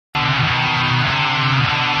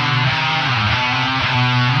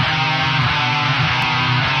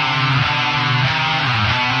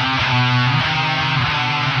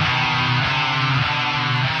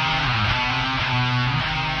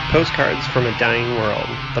Postcards from a Dying World,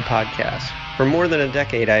 the podcast. For more than a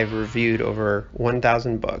decade, I've reviewed over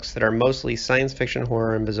 1,000 books that are mostly science fiction,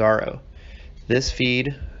 horror, and bizarro. This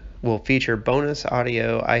feed will feature bonus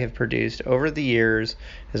audio I have produced over the years,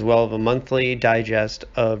 as well as a monthly digest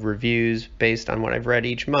of reviews based on what I've read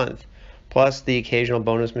each month, plus the occasional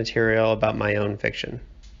bonus material about my own fiction.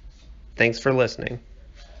 Thanks for listening.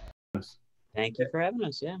 Thank you for having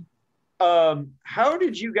us, yeah. How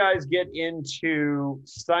did you guys get into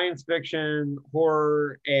science fiction,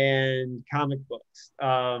 horror, and comic books?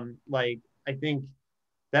 I think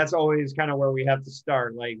that's always kind of where we have to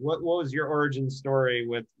start. Like, what was your origin story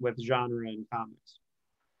with genre and comics?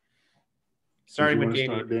 Starting with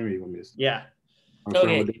Damian. Damian. Yeah.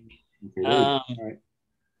 Okay.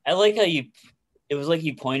 I like how it was like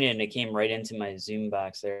you pointed and it came right into my Zoom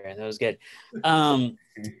box there. That was good.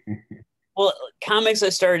 Well, comics I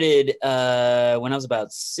started when I was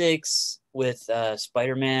about 6 with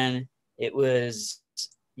Spider-Man. It was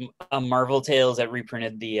a Marvel Tales that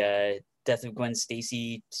reprinted the Death of Gwen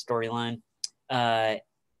Stacy storyline. And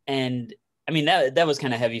I mean, that was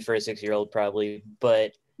kind of heavy for a 6-year-old probably,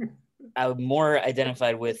 but I more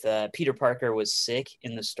identified with Peter Parker was sick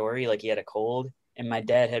in the story, like he had a cold. And my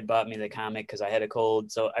dad had bought me the comic because I had a cold.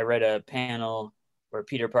 So I read a panel where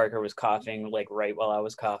Peter Parker was coughing, like right while I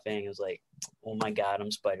was coughing. It was like, oh my God, I'm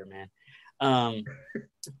Spider-Man. And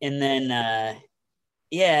then,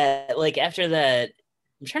 like after that,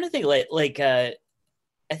 I'm trying to think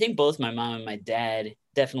I think both my mom and my dad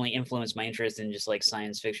definitely influenced my interest in just like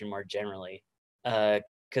science fiction more generally.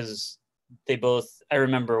 Because I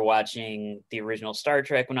remember watching the original Star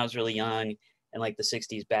Trek when I was really young and like the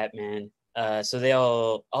 60s Batman. So they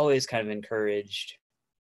all always kind of encouraged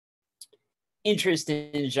interest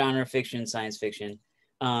in genre fiction, science fiction.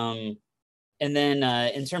 And then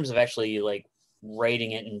in terms of actually like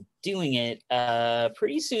writing it and doing it,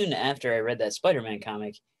 pretty soon after I read that Spider-Man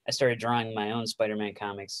comic, I started drawing my own Spider-Man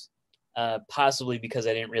comics, possibly because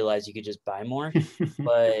I didn't realize you could just buy more,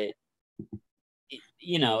 but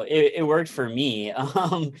it worked for me.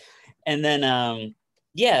 And then,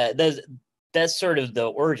 that's sort of the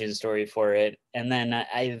origin story for it. And then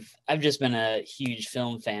I've just been a huge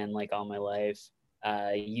film fan like all my life.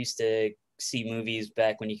 I used to see movies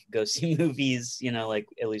back when you could go see movies, like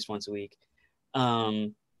at least once a week.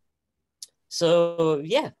 So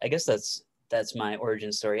yeah, I guess that's my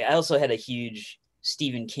origin story. I also had a huge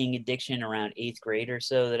Stephen King addiction around 8th grade or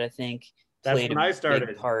so that I think played a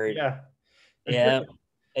big part. Yeah.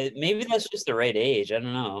 Maybe that's just the right age. I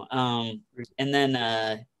don't know. And then,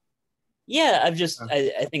 I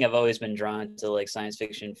think I've always been drawn to like science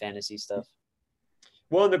fiction, fantasy stuff.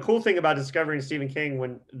 Well, the cool thing about discovering Stephen King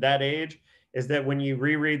when that age is that when you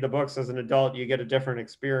reread the books as an adult, you get a different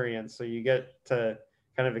experience. So you get to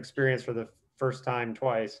kind of experience for the first time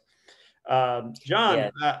twice.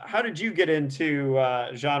 John, how did you get into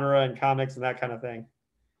genre and comics and that kind of thing?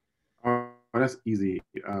 That's easy.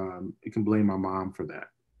 You can blame my mom for that.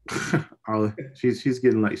 she's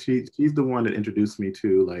getting like she's the one that introduced me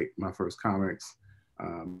to like my first comics.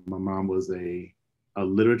 My mom was a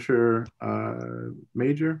literature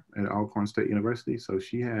major at Alcorn State University, so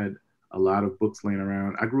she had a lot of books laying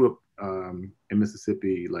around. I grew up in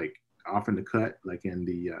Mississippi, like off in the cut, like in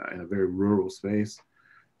a very rural space.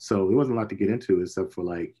 So there wasn't a lot to get into except for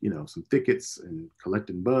like, some thickets and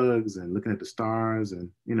collecting bugs and looking at the stars and,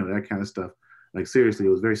 that kind of stuff. Like seriously, it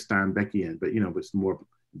was very Steinbeckian, but,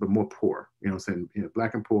 but more poor, saying,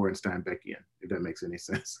 Black and poor and Steinbeckian, if that makes any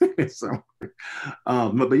sense. So,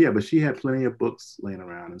 but she had plenty of books laying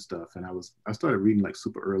around and stuff. And I started reading like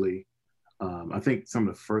super early. I think some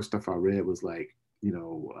of the first stuff I read was like,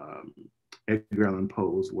 Edgar Allan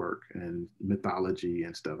Poe's work and mythology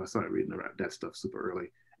and stuff. I started reading about that stuff super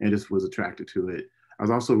early and just was attracted to it. I was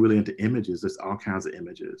also really into images. There's all kinds of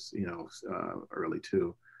images, early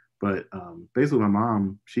too. But basically my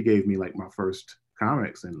mom, she gave me like my first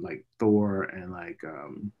comics and like Thor and like,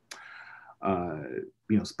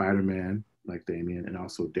 Spider-Man, like Damian, and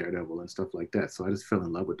also Daredevil and stuff like that. So I just fell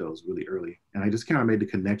in love with those really early. And I just kind of made the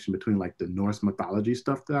connection between like the Norse mythology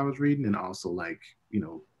stuff that I was reading and also like,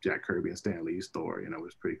 Jack Kirby and Stan Lee's Thor, it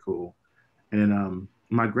was pretty cool. And then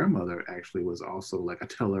my grandmother actually was also like a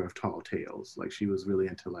teller of tall tales. Like she was really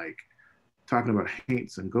into like talking about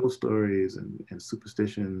haints and ghost stories and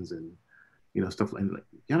superstitions and, stuff like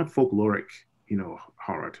kind of folkloric,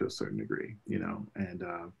 horror to a certain degree, and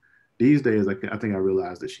these days, like I think I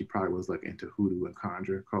realized that she probably was like into hoodoo and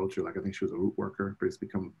conjure culture. Like I think she was a root worker, but it's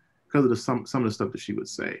become because of some of the stuff that she would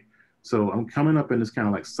say. So I'm coming up in this kind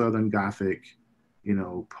of like Southern Gothic,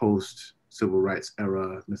 post civil rights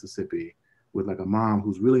era Mississippi. with like a mom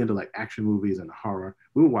who's really into like action movies and horror.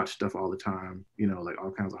 We would watch stuff all the time, you know, like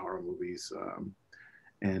all kinds of horror movies.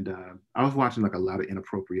 And I was watching like a lot of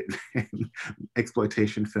inappropriate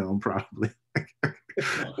exploitation film, probably.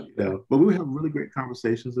 You know, but we would have really great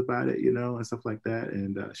conversations about it, you know, and stuff like that.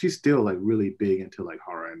 And she's still like really big into like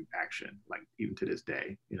horror and action, like even to this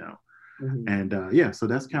day, you know. Mhm. And yeah, so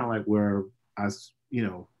that's kind of like where you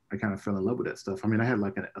know, I kind of fell in love with that stuff. I mean, I had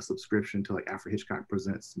like a subscription to like Alfred Hitchcock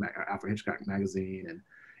Presents, Alfred Hitchcock magazine, and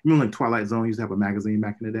you know, like Twilight Zone used to have a magazine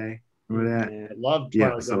back in the day. Remember that? I love Yeah.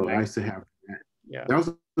 Twilight Zone So I used to magazine. have that. Yeah. That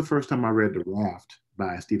was the first time I read The Raft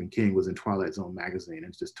by Stephen King, was in Twilight Zone magazine,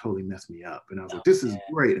 and it just totally messed me up. And I was like, this is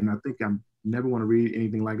great, and I think I'm never want to read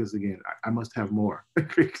anything like this again. I must have more.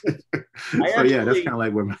 So yeah, that's kind of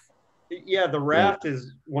like where my Yeah, The Raft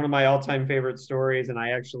is one of my all-time favorite stories, and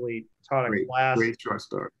I actually taught a class. great short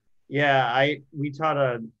story. Yeah, we taught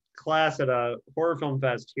a class at a horror film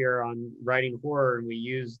fest here on writing horror, and we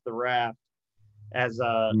used The Raft as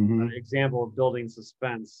an example of building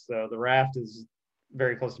suspense. So The Raft is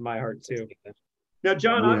very close to my heart too. Now,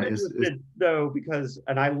 John, I'm interested though, because,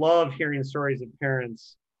 and I love hearing stories of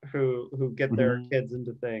parents who get their kids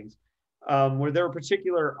into things. Were there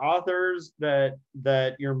particular authors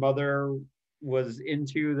that your mother was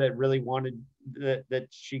into that really wanted that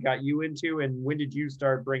she got you into, and when did you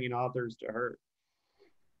start bringing authors to her?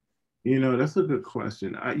 You know, that's a good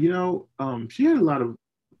question. You know, she had a lot of,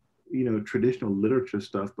 you know, traditional literature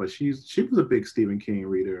stuff, but she was a big Stephen King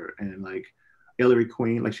reader, and like Ellery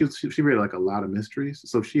Queen, like she read like a lot of mysteries.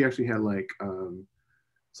 So she actually had like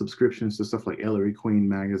subscriptions to stuff like Ellery Queen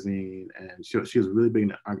magazine, and she was really big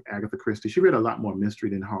into Agatha Christie. She read a lot more mystery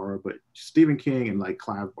than horror, but Stephen King and like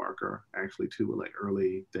Clive Barker actually too were like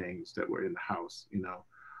early things that were in the house, you know.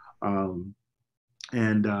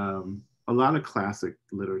 And a lot of classic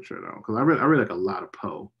literature though, because I read like a lot of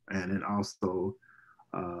Poe, and then also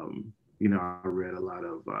you know, I read a lot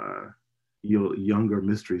of younger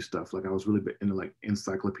mystery stuff. Like I was really into like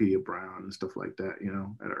Encyclopedia Brown and stuff like that, you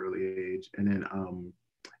know, at an early age. And then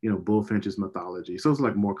you know, Bullfinch's mythology. So it's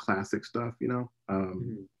like more classic stuff, you know. I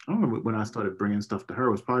don't know, when I started bringing stuff to her,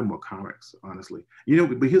 it was probably more comics, honestly. You know,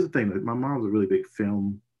 but here's the thing, like my mom was a really big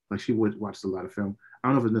film, like she would watch a lot of film. I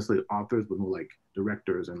don't know if it's necessarily authors, but more like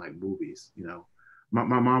directors and like movies, you know. My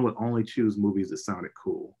mom would only choose movies that sounded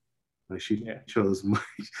cool. Like she chose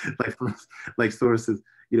like sources,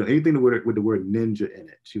 you know, anything with the word ninja in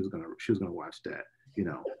it, she was gonna watch that, you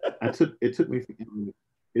know.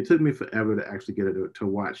 It took me forever to actually get her to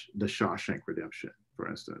watch The Shawshank Redemption, for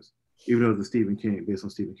instance. Even though it's based on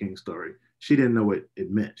Stephen King's story, she didn't know what it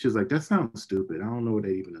meant. She was like, that sounds stupid. I don't know what that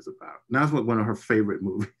even is about. And that's one of her favorite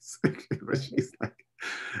movies. But she's like,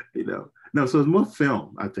 you know, no, so it's more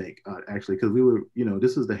film, I think, actually, because we were, you know,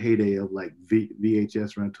 this was the heyday of like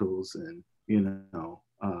VHS rentals, and, you know,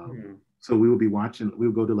 so we would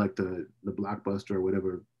go to like the Blockbuster or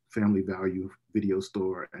whatever Family Value video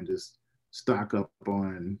store and just stock up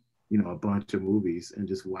on, you know, a bunch of movies and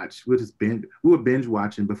just watch. We were binge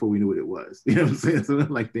watching before we knew what it was. You know what I'm saying? So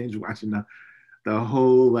like binge watching the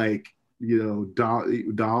whole like, you know,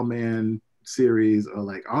 Doll Man series, or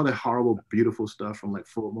like all the horrible, beautiful stuff from like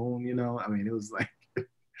Full Moon. You know, I mean, it was like,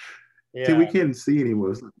 see, we can't see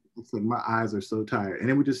anymore. It's like my eyes are so tired. And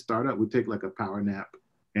then we just start up. We take like a power nap,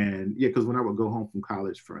 and yeah, because when I would go home from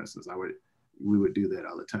college, for instance, we would do that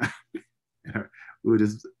all the time. We would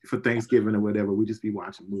just, for Thanksgiving or whatever, we'd just be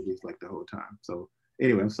watching movies like the whole time. So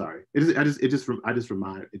anyway, I'm sorry. It just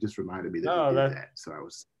reminded me that we did that. So I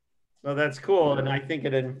was. Well, that's cool, and I think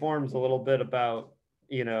it informs a little bit about,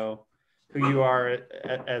 you know, who you are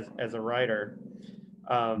as a writer.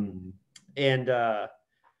 And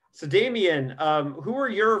so Damian, who were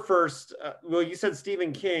your first? Well, you said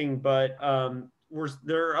Stephen King, but were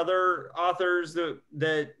there other authors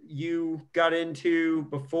that you got into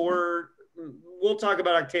before? We'll talk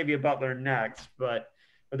about Octavia Butler next, but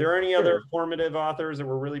are there any other formative authors that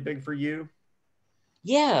were really big for you?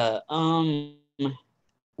 Yeah.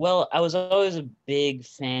 Well, I was always a big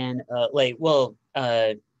fan.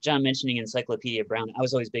 John mentioning Encyclopedia Brown, I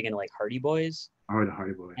was always big into like Hardy Boys. Oh, the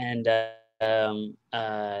Hardy Boys. And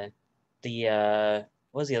what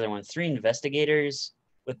was the other one? Three Investigators,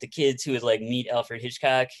 with the kids who would like meet Alfred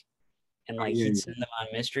Hitchcock and like he'd send them on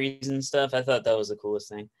mysteries and stuff. I thought that was the coolest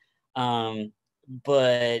thing.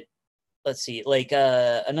 But let's see, like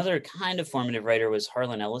another kind of formative writer was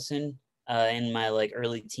Harlan Ellison in my like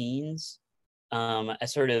early teens. I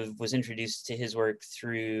sort of was introduced to his work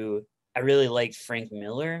through, I really liked Frank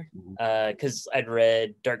Miller because I'd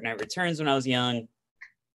read Dark Knight Returns when I was young,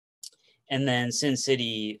 and then Sin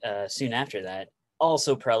City soon after that,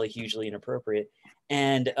 also probably hugely inappropriate.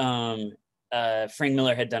 And Frank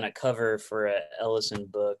Miller had done a cover for a Ellison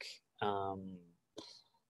book.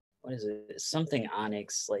 What is it? Something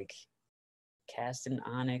Onyx, like cast in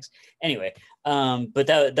Onyx. Anyway, but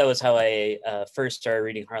that was how I first started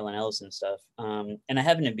reading Harlan Ellison stuff. And I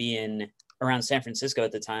happened to be around San Francisco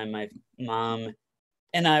at the time. My mom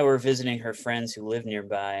and I were visiting her friends who lived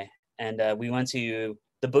nearby, and we went to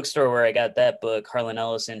the bookstore where I got that book. Harlan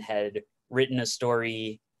Ellison had written a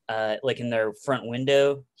story like in their front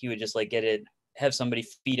window. He would just like have somebody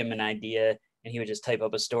feed him an idea, and he would just type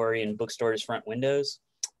up a story in bookstores' front windows.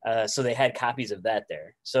 So they had copies of that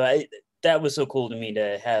there. So that was so cool to me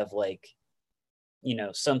to have, like, you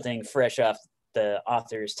know, something fresh off the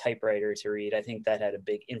author's typewriter to read. I think that had a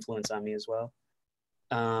big influence on me as well.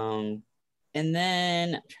 And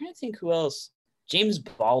then I'm trying to think who else. James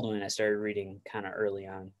Baldwin I started reading kind of early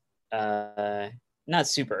on. Not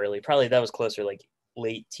super early. Probably that was closer like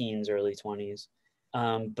late teens, early 20s.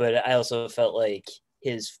 But I also felt like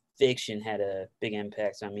his fiction had a big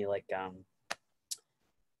impact on me. Like,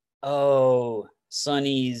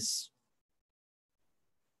 Sonny's...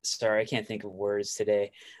 Sorry, I can't think of words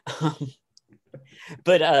today.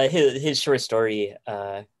 But his short story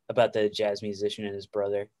about the jazz musician and his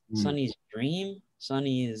brother. Sonny's Dream?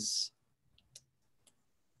 Sonny's...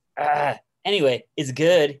 Anyway, it's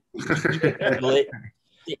good. You can Google it.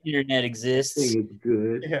 The internet exists. I think it's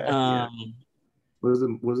good. Yeah. Was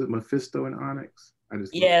it Mephisto and Onyx?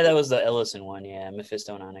 That was the Ellison one. Yeah,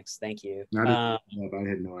 Mephisto and Onyx. Thank you. I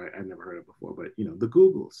never heard it before, but you know, the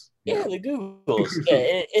Googles. Yeah, the Googles. Yeah,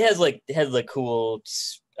 it has the cool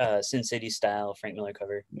Sin City style Frank Miller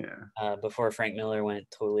cover. Yeah. Before Frank Miller went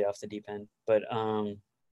totally off the deep end, but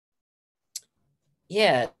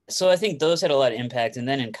yeah. So I think those had a lot of impact, and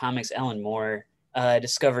then in comics, Alan Moore I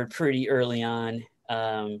discovered pretty early on.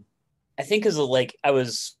 I think because I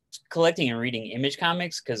was collecting and reading Image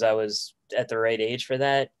comics because I was at the right age for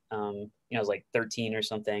that. I was like 13 or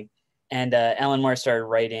something, and Alan Moore started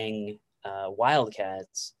writing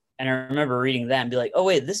Wildcats, and I remember reading that and be like, oh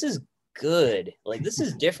wait, this is good. Like, this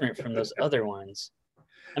is different from those other ones.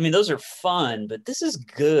 I mean, those are fun, but this is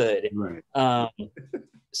good. Right.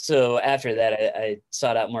 So after that, I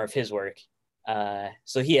sought out more of his work.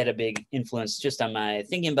 So he had a big influence just on my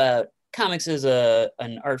thinking about comics as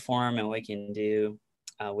an art form and what we can do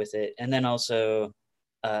with it. And then also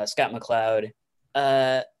Scott McCloud.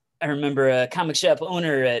 I remember a comic shop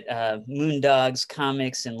owner at Moondogs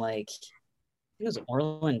Comics in I think it was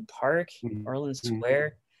Orland Park, Orland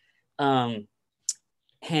Square,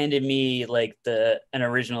 handed me an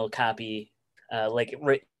original copy.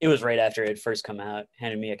 It was right after it had first come out,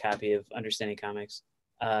 handed me a copy of Understanding Comics.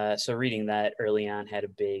 So reading that early on had a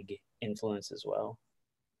big influence as well.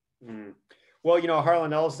 Well, you know,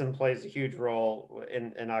 Harlan Ellison plays a huge role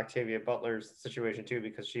in Octavia Butler's situation too,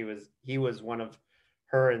 because he was one of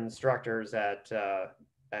her instructors at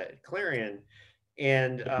Clarion,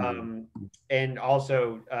 and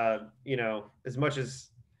also you know, as much as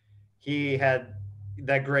he had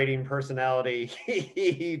that grating personality,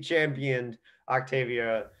 he championed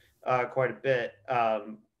Octavia quite a bit,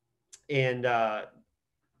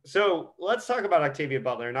 so let's talk about Octavia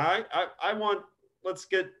Butler. And let's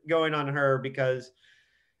get going on her, because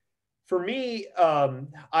for me,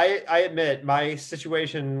 I admit my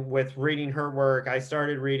situation with reading her work, I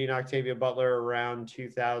started reading Octavia Butler around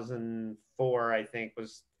 2004, I think,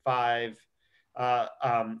 was 5.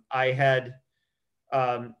 I had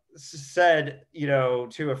said, you know,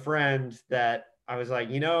 to a friend that I was like,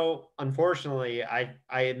 you know, unfortunately, I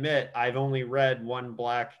admit I've only read one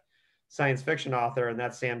Black science fiction author, and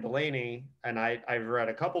that's Sam Delaney. And I've read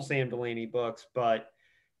a couple Sam Delaney books, but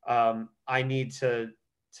I need to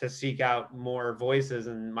seek out more voices.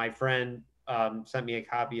 And my friend sent me a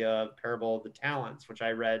copy of Parable of the Talents, which I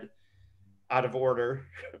read out of order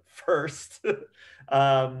first.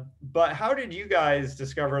 But how did you guys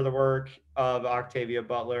discover the work of Octavia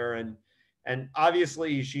Butler? And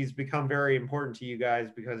obviously she's become very important to you guys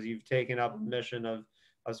because you've taken up a mission of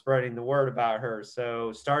spreading the word about her.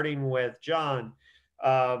 So starting with John,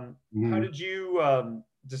 how did you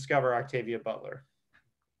discover Octavia Butler?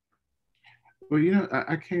 Well, you know,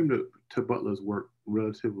 I came to Butler's work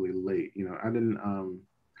relatively late. You know, I didn't,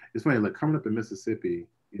 it's funny, like coming up in Mississippi,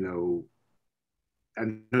 you know, I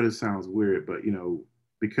know this sounds weird, but, you know,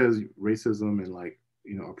 because racism and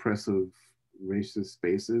you know, oppressive racist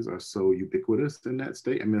spaces are so ubiquitous in that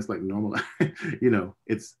state. I mean, it's like normal, you know,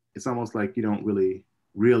 it's almost like you don't really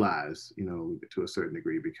realize, you know, to a certain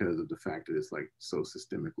degree because of the fact that it's so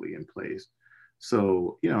systemically in place.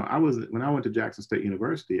 So, you know, when I went to Jackson State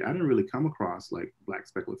University, I didn't really come across Black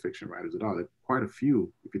speculative fiction writers at all. There are quite a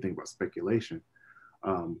few, if you think about speculation.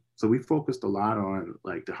 So we focused a lot on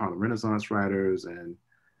like the Harlem Renaissance writers and,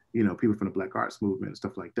 people from the Black Arts movement and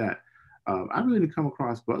stuff like that. I really didn't come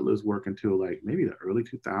across Butler's work until like maybe the early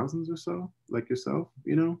 2000s or so, like yourself,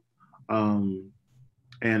 And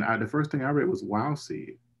the first thing I read was Wild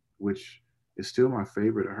Seed, which is still my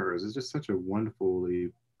favorite of hers. It's just such a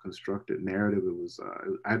wonderfully constructed narrative. It was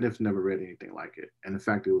I'd never read anything like it, and in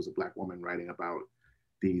fact, it was a Black woman writing about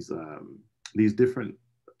these different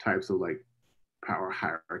types of like power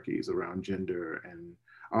hierarchies around gender, and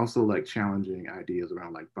also like challenging ideas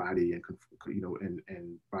around like body and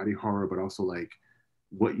and body horror, but also like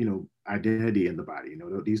what identity in the body,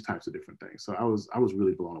 these types of different things. So I was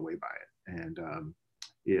really blown away by it, and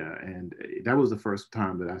yeah, and that was the first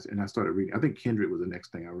time that I started reading. I think Kindred was the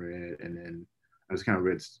next thing I read, and then I just kind of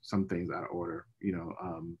read some things out of order,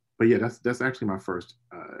 But yeah, that's actually my first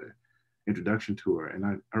introduction to her. And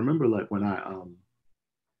I remember like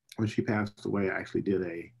when she passed away, I actually did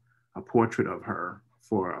a portrait of her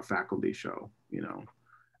for a faculty show,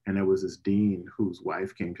 And there was this dean whose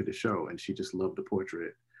wife came to the show, and she just loved the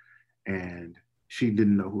portrait, and she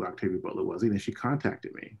didn't know who Octavia Butler was. And she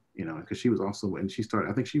contacted me, because she was also, and she started,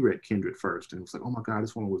 I think she read Kindred first, and it was like, oh my God,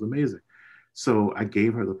 this one was amazing. So I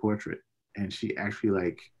gave her the portrait, and she actually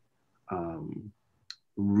like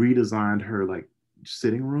redesigned her like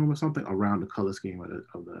sitting room or something around the color scheme of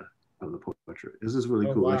the portrait. This is really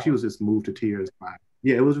cool. Wow. Like she was just moved to tears by.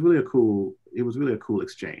 Yeah, it was really a cool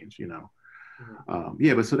exchange,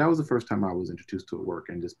 Yeah, but so that was the first time I was introduced to her work,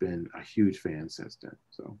 and just been a huge fan since then.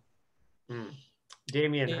 So.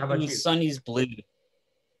 Damian, how about you? Sonny's Blues.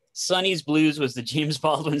 Sonny's Blues was the James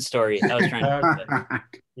Baldwin story I was trying to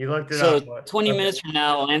say. You looked it up. So 20 minutes from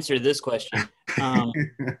now, I'll answer this question.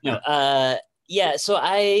 Yeah, so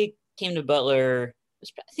I came to Butler, I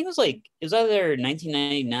think it was either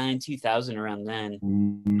 1999, 2000, around then.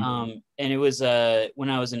 And it was when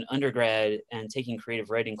I was an undergrad and taking creative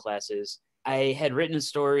writing classes. I had written a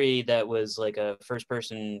story that was like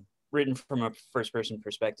written from a first person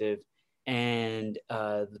perspective. And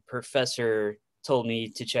the professor told me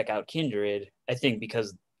to check out Kindred, I think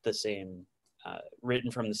because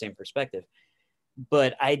written from the same perspective.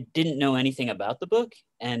 But I didn't know anything about the book.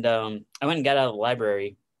 And I went and got out of the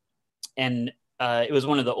library. And it was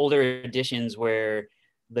one of the older editions where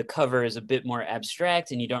the cover is a bit more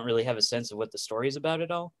abstract and you don't really have a sense of what the story is about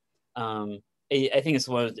at all. I think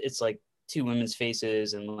it's like two women's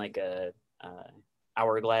faces and like a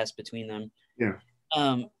hourglass between them. Yeah.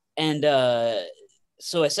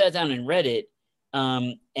 So I sat down and read it.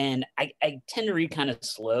 And I tend to read kind of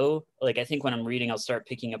slow. Like I think when I'm reading, I'll start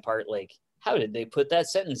picking apart like, how did they put that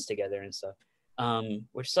sentence together and stuff,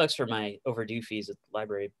 which sucks for my overdue fees at the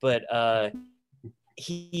library. But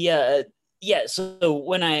so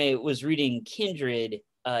when I was reading Kindred,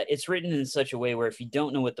 it's written in such a way where if you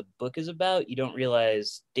don't know what the book is about, you don't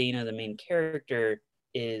realize Dana, the main character,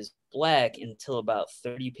 is Black until about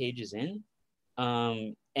 30 pages in.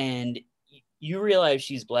 And you realize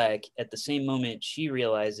she's Black at the same moment she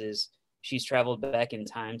realizes she's traveled back in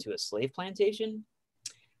time to a slave plantation.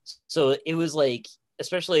 So it was like,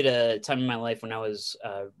 especially at a time in my life when I was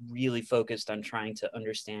really focused on trying to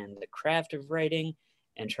understand the craft of writing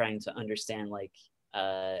and trying to understand like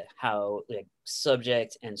how like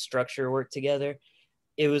subject and structure work together,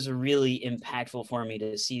 it was really impactful for me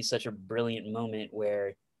to see such a brilliant moment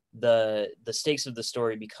where the stakes of the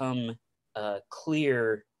story become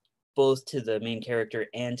clear both to the main character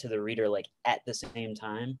and to the reader like at the same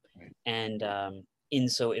time, and in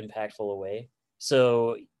so impactful a way.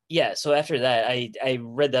 So yeah, so after that, I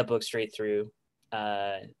read that book straight through.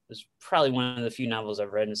 It was probably one of the few novels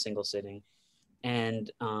I've read in a single sitting. And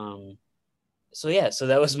so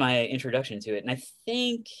that was my introduction to it. And I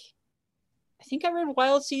think I read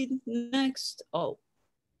Wild Seed next. Oh,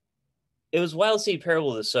 it was Wild Seed,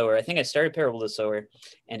 Parable of the Sower. I think I started Parable of the Sower,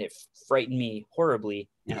 and it frightened me horribly,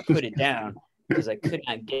 and I put it down because I could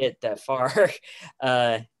not get that far.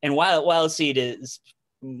 And Wild Seed is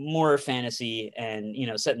more fantasy and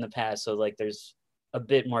set in the past, so like there's a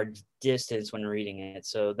bit more distance when reading it.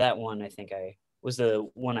 So that one I think I was the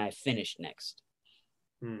one I finished next.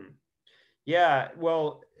 Yeah,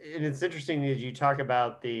 well, and it's interesting that you talk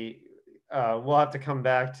about the we'll have to come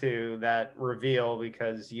back to that reveal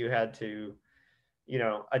because you had to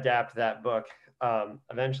adapt that book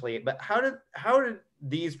eventually. But how did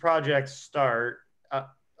these projects start?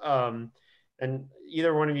 And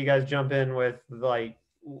either one of you guys jump in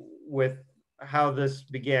with how this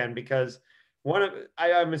began, because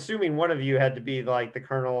I'm assuming one of you had to be like the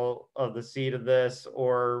kernel of the seed of this,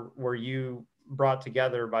 or were you brought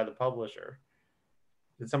together by the publisher?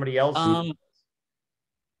 Did somebody else?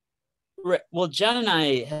 Right. Well, John and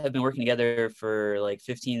I have been working together for like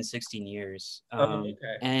 15, 16 years. Okay.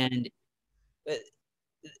 And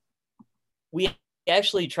we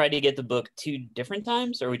actually tried to get the book 2 different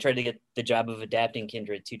times, or we tried to get the job of adapting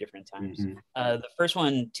Kindred 2 different times. The first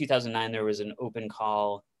one, 2009, there was an open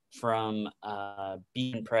call from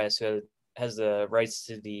Beacon Press, who has the rights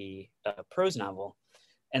to the prose novel,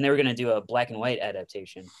 and they were going to do a black and white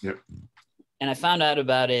adaptation. Yep. And I found out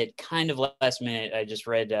about it kind of last minute. I just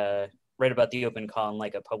read about the open call in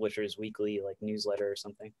like a Publisher's Weekly like newsletter or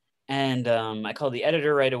something. And I called the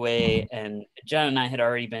editor right away, and John and I had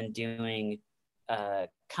already been doing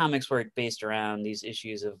comics work based around these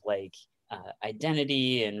issues of like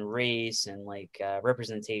identity and race and like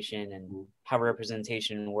representation and how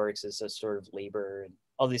representation works as a sort of labor and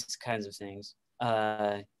all these kinds of things.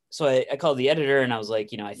 So I called the editor and I was like,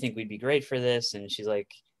 I think we'd be great for this. And she's like,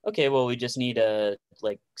 okay, well, we just need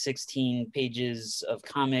like 16 pages of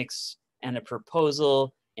comics and a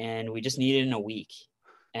proposal, and we just need it in a week.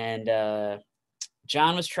 And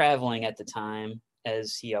John was traveling at the time,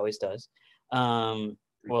 as he always does.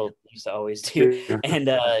 Well, he used to always do. And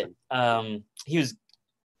he was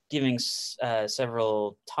giving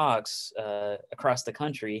several talks across the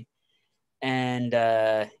country. And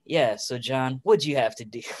so John, what'd you have to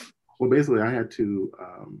do? Well, basically, I had to,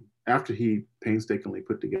 after he painstakingly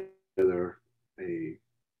put together a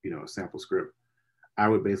sample script, I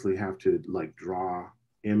would basically have to like draw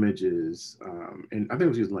images, and I think it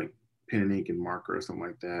was using like pen and ink and marker or something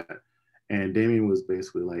like that. And Damian was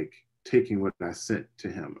basically like taking what I sent to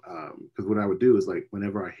him, because what I would do is like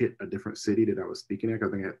whenever I hit a different city that I was speaking at, I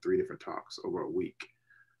think I had 3 different talks over a week.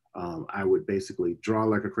 I would basically draw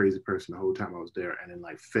like a crazy person the whole time I was there, and then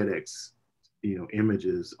like FedEx,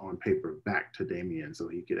 images on paper back to Damian so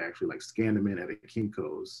he could actually like scan them in at a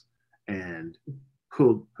Kinko's and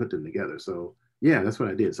put them together. So yeah, that's what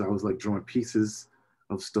I did. So I was like drawing pieces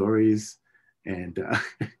of stories, and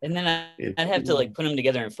then I'd have to like put them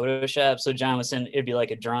together in Photoshop. So John was saying it'd be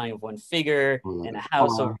like a drawing of one figure and a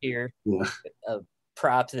house over here, a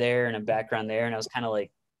prop there and a background there, and I was kind of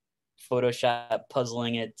like Photoshop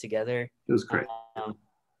puzzling it together. It was great.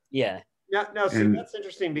 Yeah. Yeah, no, see, that's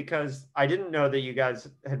interesting because I didn't know that you guys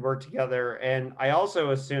had worked together, and I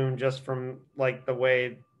also assumed just from like the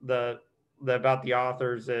way the about the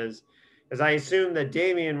authors is I assumed that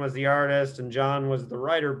Damian was the artist and John was the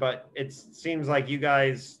writer, but it seems like you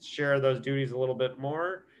guys share those duties a little bit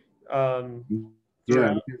more. Yeah, it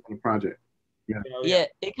depends on the project. Yeah,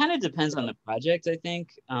 it kind of depends on the project, I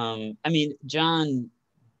think. I mean, John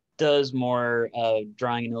does more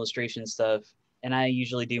drawing and illustration stuff, and I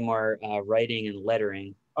usually do more writing and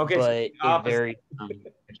lettering. Okay, but so it varies.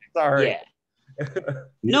 Sorry. Yeah.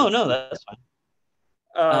 No, that's fine.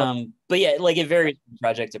 But yeah, like it varies from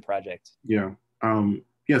project to project. Yeah.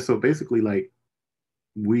 So basically, like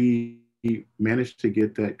we managed to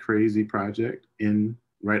get that crazy project in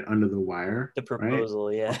right under the wire. The proposal,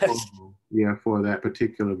 right? Yes. Yeah, for that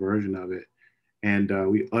particular version of it,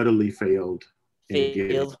 and we utterly failed.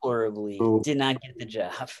 Failed horribly. So, did not get the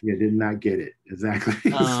job. Yeah, did not get it. Exactly.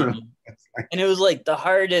 And it was like the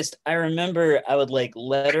hardest. I remember I would like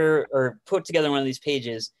letter or put together one of these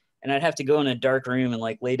pages, and I'd have to go in a dark room and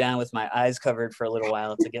like lay down with my eyes covered for a little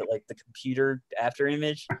while to get like the computer after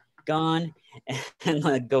image gone and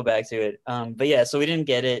like go back to it. But yeah, so we didn't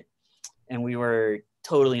get it, and we were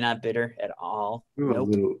totally not bitter at all. We were a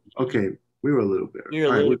little bitter. We were a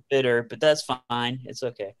little bitter, but that's fine. It's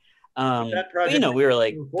okay. That project, but, we were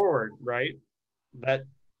like forward, right? That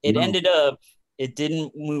it ended up, it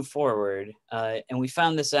didn't move forward, and we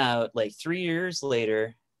found this out like 3 years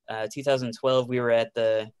later. 2012, we were at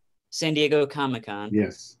the San Diego Comic-Con.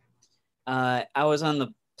 Yes. I was on the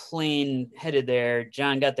plane headed there.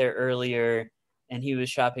 John got there earlier, and he was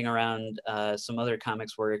shopping around some other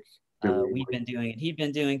comics work we'd been doing and he'd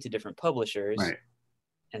been doing to different publishers. Right.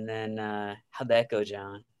 And then how'd that go,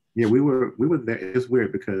 John? Yeah, we were there. It's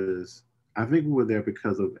weird because I think we were there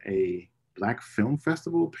because of a Black Film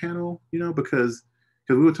Festival panel, because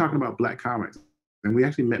we were talking about Black comics, and we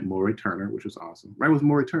actually met Maury Turner, which was awesome. Right? It was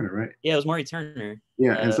Maury Turner, right? Yeah, it was Maury Turner.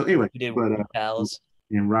 Yeah, and so anyway, we did pals.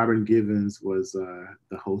 And Robin Givens was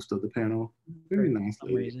the host of the panel. Very nice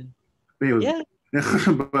lady. Yeah.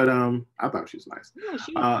 But I thought she was nice. Yeah,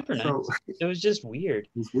 she was super nice. It was just weird.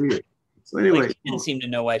 It's weird. So anyway, she didn't seem to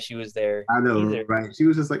know why she was there. I know, either. Right? She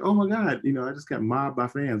was just like, "Oh my God, I just got mobbed by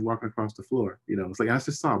fans walking across the floor." It's like I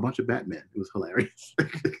just saw a bunch of Batman. It was hilarious.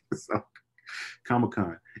 So,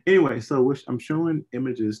 Comic-Con. Anyway, so I'm showing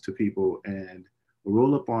images to people, and we'll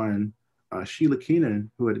roll up on Sheila Keenan,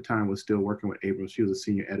 who at the time was still working with Abrams, she was a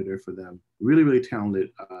senior editor for them. Really, really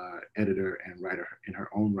talented editor and writer in her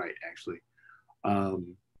own right, actually.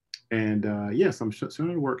 Yes, I'm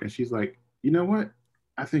showing her work, and she's like, you know what?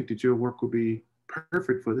 I think that your work will be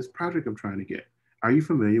perfect for this project I'm trying to get. Are you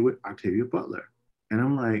familiar with Octavia Butler? And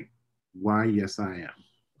I'm like, why? Yes, I am.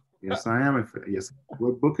 Yes, I am. Yes.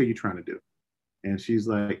 What book are you trying to do? And she's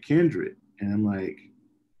like, Kindred. And I'm like,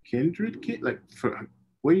 Kindred? Like, for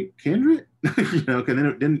what? Kindred? You know, because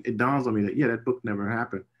then it dawns on me that, yeah, that book never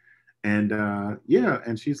happened. And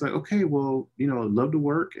and she's like, okay, well, you know, love to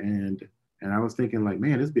work. And I was thinking like,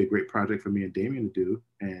 man, this would be a great project for me and Damian to do.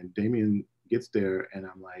 And Damian gets there and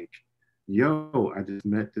I'm like, yo, I just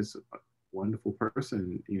met this wonderful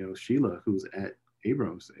person, you know, Sheila, who's at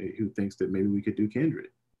Abrams, who thinks that maybe we could do Kindred.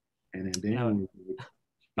 And then Damian,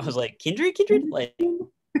 I was like, Kindred? Like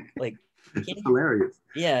it's hilarious.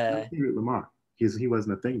 Yeah. Kendrick Lamar. He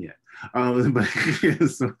wasn't a thing yet. But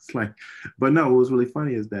so it's like, but no, what was really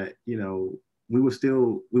funny is that, you know, we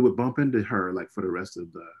would bump into her like for the rest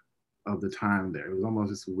of the time there. It was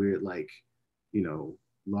almost this weird, like, you know,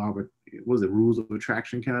 rules of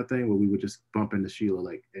attraction kind of thing, where we would just bump into Sheila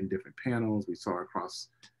like in different panels. We saw her across.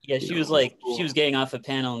 Yeah, she was getting off a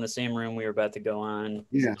panel in the same room we were about to go on.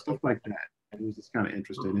 Yeah, stuff like that. It was just kind of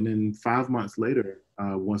interesting. And then 5 months later,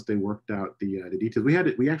 once they worked out the details,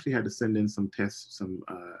 we actually had to send in some tests, some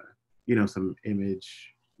some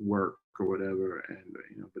image work or whatever. And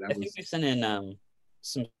but I think we sent in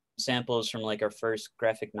some samples from like our first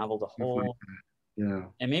graphic novel, The Hole. Like yeah.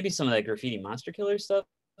 And maybe some of that graffiti monster killer stuff.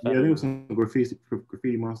 Yeah, there was some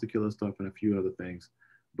graffiti monster killer stuff and a few other things.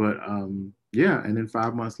 But and then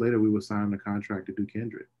 5 months later we were signing a contract to do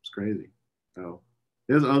Kindred. It's crazy. So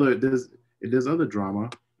there's other drama,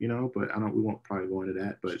 you know, but we won't probably go into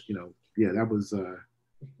that. But yeah, that was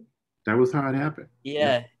how it happened.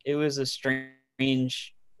 Yeah, it was a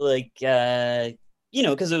strange, like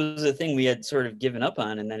because it was a thing we had sort of given up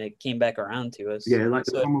on, and then it came back around to us. Yeah,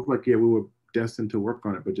 it's almost like we were destined to work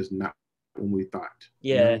on it, but just not when we thought.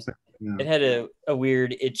 Yeah, it had a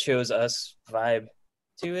weird "it chose us" vibe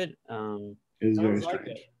to it. It's very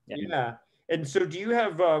strange. Yeah. And so do you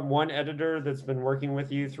have one editor that's been working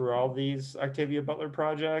with you through all these Octavia Butler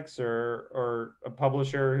projects, or a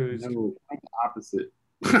publisher who's... No, the opposite.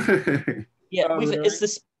 Yeah,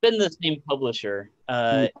 it's been the same publisher.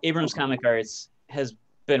 Abrams Comic Arts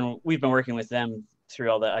we've been working with them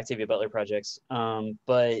through all the Octavia Butler projects.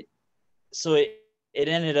 But so it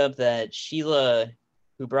ended up that Sheila,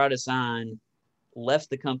 who brought us on, left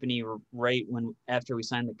the company right after we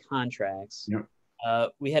signed the contracts. Yep.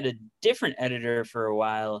 We had a different editor for a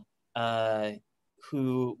while,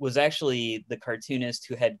 who was actually the cartoonist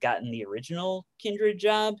who had gotten the original Kindred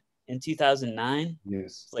job in 2009.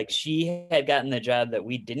 Yes. Like she had gotten the job that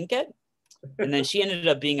we didn't get. And then she ended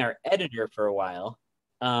up being our editor for a while.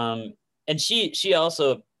 And she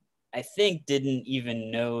also, I think, didn't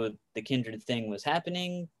even know the Kindred thing was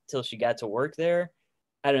happening till she got to work there.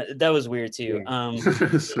 That was weird too. Yeah.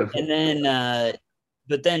 And then,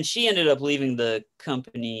 but then she ended up leaving the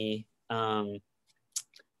company around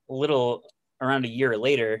a year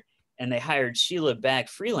later, and they hired Sheila back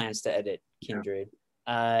freelance to edit Kindred.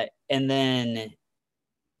 Yeah. And then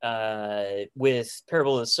with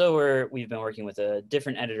Parable of the Sower, we've been working with a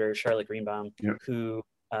different editor, Charlotte Greenbaum, yep. who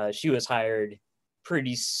she was hired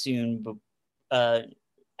pretty soon. I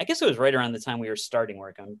guess it was right around the time we were starting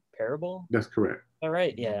work on Parable. That's correct. All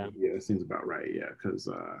right. Yeah. Yeah, it seems about right. Yeah, because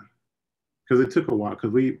it took a while,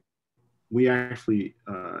 because we actually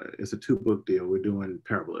it's a 2-book deal. We're doing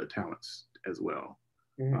Parable of the Talents as well.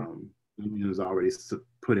 Mm-hmm. It was already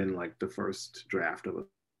put in like the first draft of a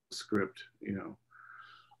script,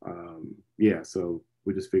 so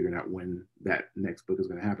we're just figuring out when that next book is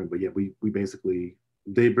going to happen. But yeah,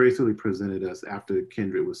 they basically presented us after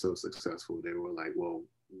Kindred was so successful. They were like, well,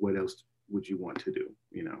 what else would you want to do,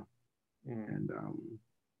 And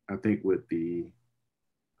I think with the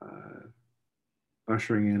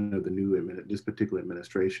ushering in of the this particular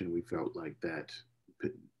administration, we felt like that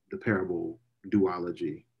the Parable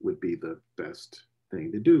duology would be the best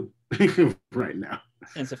thing to do right now.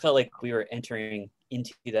 Since it felt like we were entering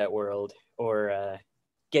into that world, or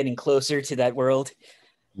getting closer to that world.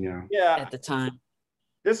 Yeah. At the time.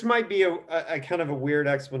 This might be a kind of a weird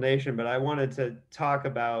explanation, but I wanted to talk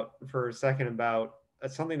for a second about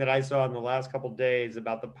something that I saw in the last couple of days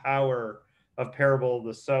about the power of Parable of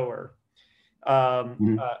the Sower.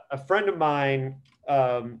 A friend of mine,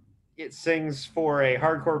 it sings for a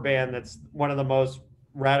hardcore band that's one of the most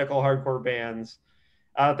radical hardcore bands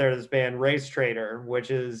out there, this band Race Trader,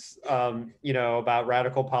 which is about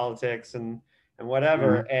radical politics and and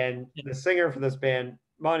whatever. And the singer for this band,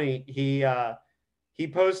 Money, he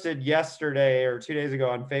posted yesterday or 2 days ago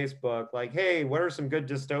on Facebook, like, hey, what are some good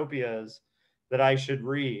dystopias that I should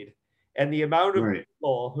read? And the amount of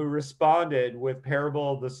people who responded with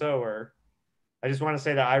Parable of the Sower, I just want to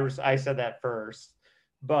say that I said that first,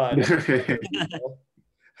 but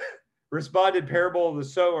responded Parable of the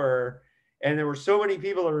Sower, and there were so many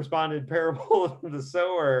people that responded Parable of the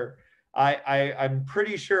Sower. I'm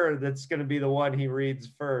pretty sure that's going to be the one he reads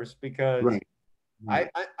first, because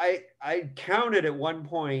I counted at one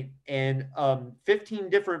point, and 15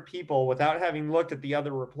 different people, without having looked at the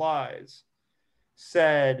other replies,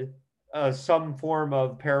 said some form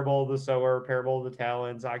of Parable of the Sower, Parable of the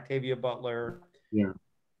Talents, Octavia Butler. Yeah.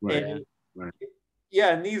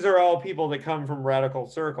 And these are all people that come from radical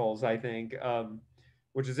circles, I think,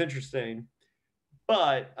 which is interesting.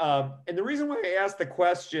 But and the reason why I asked the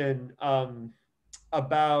question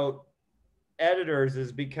about editors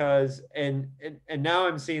is because, and now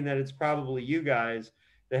I'm seeing that it's probably you guys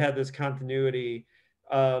that had this continuity.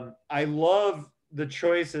 I love the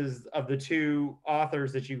choices of the two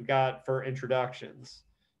authors that you got for introductions,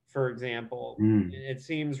 for example. It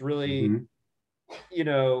seems really,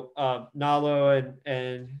 Nalo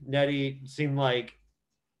and Nettie seem like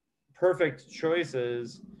perfect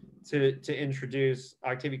choices to introduce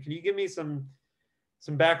Octavia. Can you give me some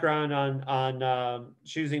background on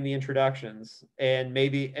choosing the introductions, and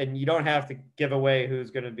you don't have to give away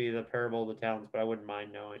who's going to be the Parable of the Talents, but I wouldn't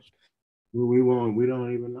mind knowing. We won't. We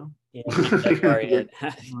don't even know. Yeah, not that far yet.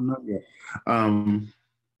 Not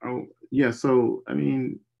yet. So I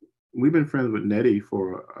mean, we've been friends with Nettie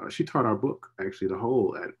for. She taught our book actually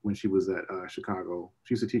when she was at Chicago.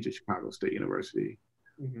 She used to teach at Chicago State University.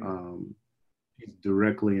 She's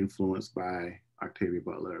directly influenced by Octavia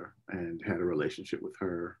Butler and had a relationship with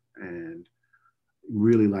her, and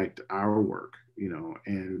really liked our work,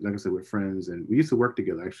 and like I said, we're friends, and we used to work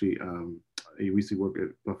together. Actually, we used to work at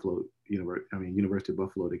University of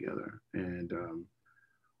Buffalo together. And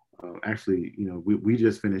actually, we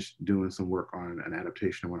just finished doing some work on an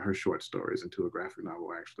adaptation of one of her short stories into a graphic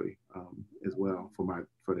novel, actually, as well,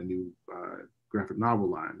 for the new graphic novel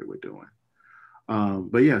line that we're doing.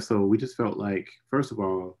 But yeah, so we just felt like, first of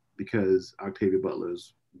all, because Octavia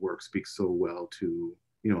Butler's work speaks so well to,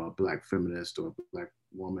 a Black feminist or a Black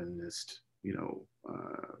womanist,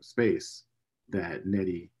 space, that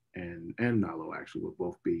Nettie and Nalo actually will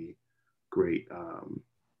both be great,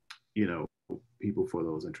 people for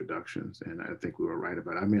those introductions. And I think we were right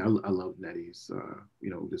about it. I mean, I love Nettie's,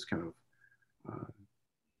 just kind of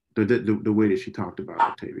the way that she talked about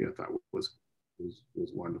Octavia, I thought was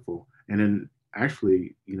wonderful. And then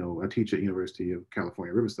actually, I teach at University of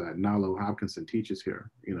California, Riverside. Nalo Hopkinson teaches here.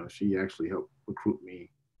 She actually helped recruit me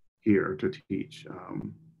here to teach.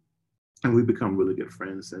 And we've become really good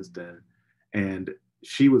friends since then. And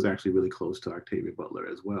she was actually really close to Octavia Butler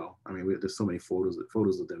as well. I mean, there's so many photos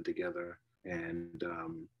of them together. And,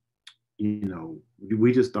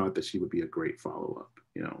 we just thought that she would be a great follow-up.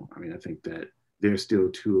 I mean, I think that they're still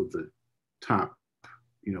two of the top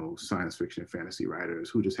science fiction and fantasy writers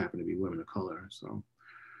who just happen to be women of color. So,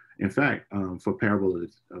 in fact, for Parable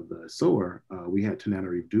of the Sower, we had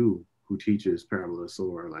Tananarive Due, who teaches Parable of the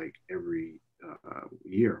Sower like every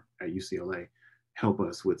year at UCLA, help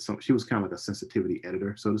us with some. She was kind of like a sensitivity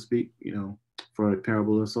editor, so to speak, for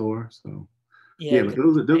Parable of the Sower. So, but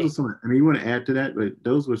those are some. I mean, you want to add to that, but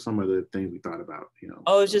those were some of the things we thought about.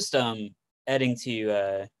 Oh, I was just adding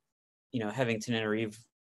to having Tananarive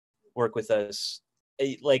work with us.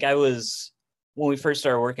 Like, I was, when we first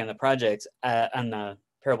started working on the project, on the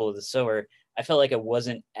Parable of the Sower, I felt like I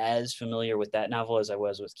wasn't as familiar with that novel as I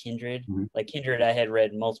was with Kindred. Like, Kindred I had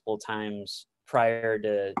read multiple times prior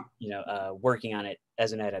to working on it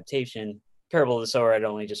as an adaptation. Parable of the Sower, I'd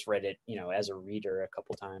only just read it as a reader a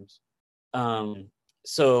couple times.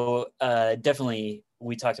 So definitely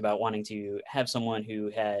we talked about wanting to have someone who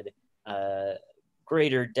had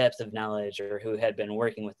greater depth of knowledge, or who had been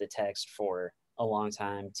working with the text for a long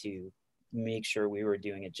time, to make sure we were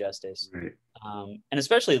doing it justice. Right. And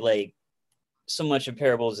especially, like, so much of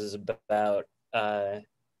Parables is about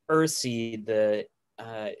Earthseed, the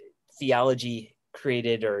theology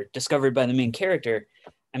created or discovered by the main character.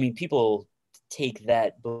 I mean, people take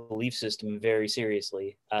that belief system very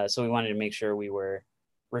seriously. So we wanted to make sure we were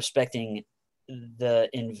respecting the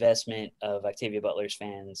investment of Octavia Butler's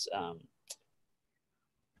fans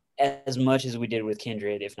as much as we did with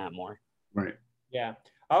Kindred, if not more. Right. Yeah.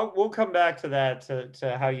 We'll come back to that,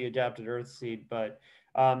 to how you adapted Earthseed, but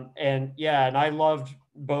and I loved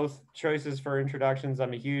both choices for introductions.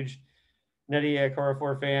 I'm a huge Nettie, a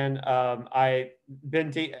Corafor fan.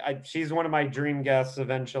 She's one of my dream guests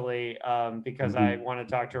eventually, because I want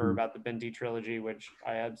to talk to her about the Binti trilogy, which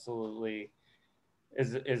I absolutely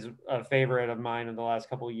is a favorite of mine in the last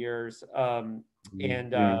couple of years. And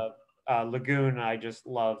Lagoon, I just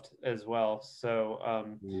loved as well. So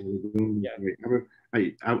I'm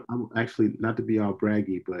actually, not to be all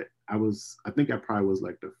braggy, but I think I probably was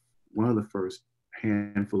like one of the first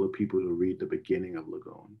handful of people to read the beginning of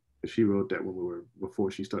Lagoon. She wrote that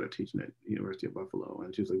before she started teaching at University of Buffalo,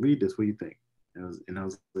 and she was like, "Read this. What do you think?" And I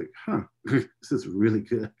was like, "Huh, this is really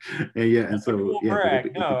good." And so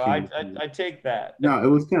I take that. No, it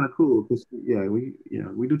was kind of cool because we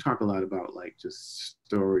do talk a lot about like just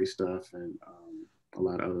story stuff and a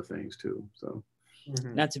lot of other things too. So.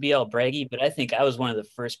 Not to be all braggy, but I think I was one of the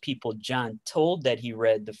first people John told that he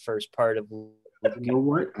read the first part of. You know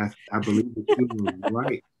what? I believe that you were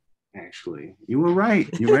right. Actually, you were right.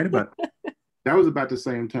 You're right about that. Was about the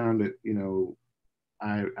same time that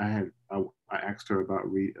I asked her about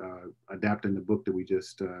adapting the book that we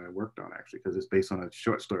just worked on, actually, because it's based on a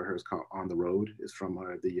short story of hers called On the Road. It's from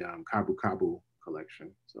the Kabu Kabu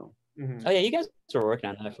collection. So. Oh yeah, you guys were working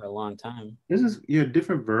on that for a long time. This is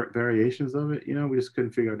different variations of it. We just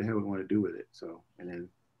couldn't figure out the hell we want to do with it. So, and then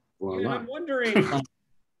I'm wondering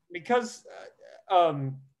because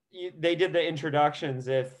they did the introductions.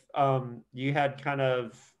 If you had kind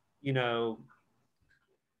of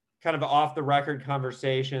off the record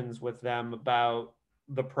conversations with them about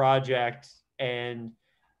the project, and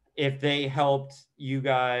if they helped you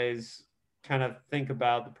guys kind of think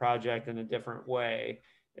about the project in a different way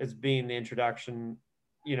as being the introduction,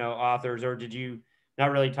 authors, or did you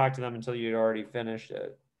not really talk to them until you'd already finished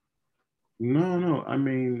it? No. I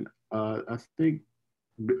mean, I think,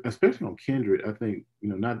 especially on Kindred, I think, I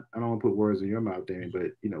don't want to put words in your mouth, Damian,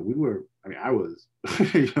 but, I was,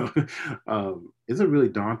 it's a really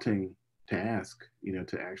daunting task,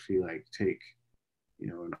 to actually like take,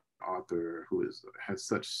 an author who has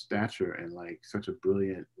such stature and like such a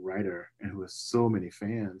brilliant writer and who has so many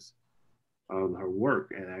fans of her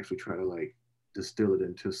work and actually try to like distill it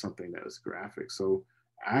into something that was graphic. So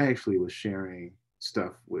I actually was sharing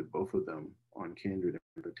stuff with both of them on Kindred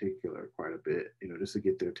in particular quite a bit, just to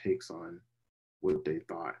get their takes on what they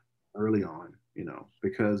thought early on,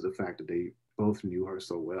 because the fact that they both knew her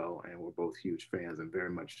so well and were both huge fans and very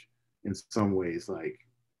much in some ways like,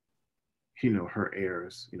 her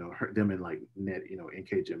heirs, them and like Ned,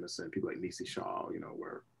 N.K. Jemisin, people like Nisi Shaw,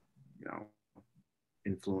 were,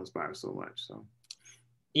 influenced by her so much. So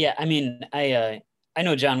yeah, I mean, I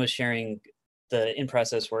know John was sharing the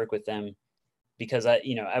in-process work with them because I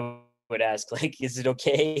would ask like, is it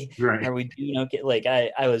okay? Right. Are we doing okay? Like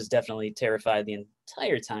I was definitely terrified the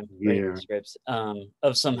entire time writing the scripts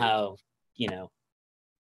of somehow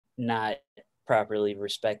not properly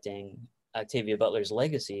respecting Octavia Butler's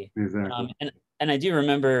legacy. Exactly. And I do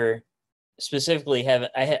remember specifically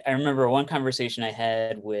I remember one conversation I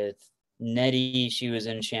had with Nettie. She was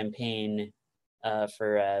in Champaign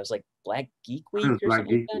for it was like Black Geek Week or Black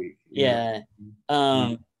something Geek like that. Week. Yeah.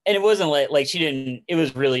 And it wasn't like she didn't. It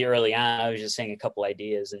was really early on. I was just saying a couple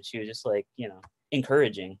ideas, and she was just like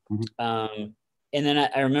encouraging. And then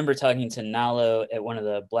I remember talking to Nalo at one of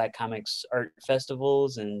the Black Comics art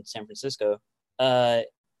festivals in San Francisco.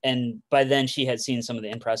 And by then she had seen some of the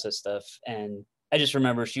in-process stuff. And I just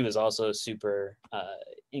remember she was also super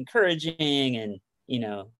encouraging and,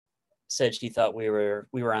 said she thought we were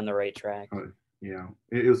on the right track. Yeah.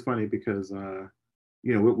 It was funny because,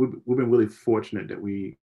 we've been really fortunate that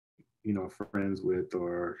we, are friends with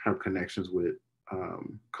or have connections with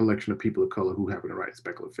collection of people of color who happen to write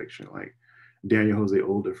speculative fiction, like Daniel Jose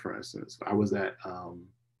Older, for instance. I was at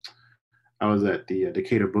the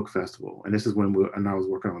Decatur Book Festival, and this is when I was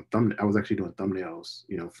working on I was actually doing thumbnails,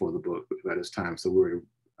 for the book by this time. So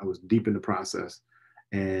I was deep in the process,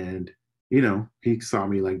 and he saw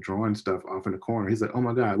me like drawing stuff off in the corner. He's like, "Oh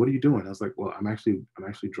my God, what are you doing?" I was like, "Well, I'm actually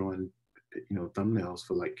drawing, thumbnails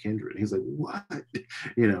for like Kindred." And he's like, "What?"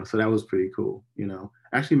 So that was pretty cool. I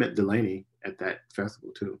actually met Delaney at that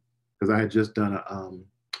festival too, because I had just done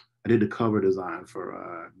I did the cover design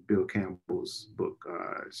for Bill Campbell's book,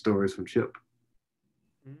 Stories from Chip.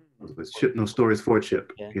 Stories for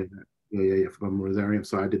Chip. Yeah, from Rosarium.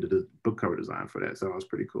 So I did the book cover design for that. So that was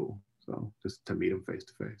pretty cool. So just to meet him face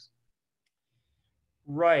to face.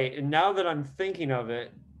 Right. And now that I'm thinking of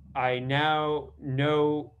it, I now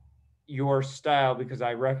know your style because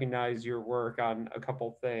I recognize your work on a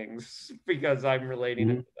couple things because I'm relating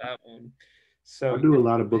it to that one. So I do a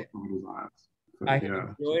lot of book cover designs. So, I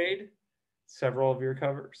have enjoyed several of your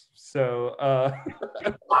covers. So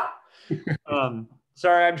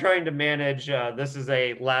Sorry, I'm trying to manage. This is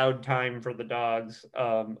a loud time for the dogs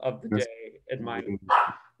of the That's day in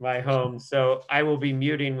my home, so I will be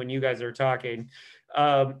muting when you guys are talking.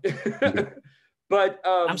 Um, but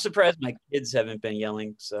I'm surprised my kids haven't been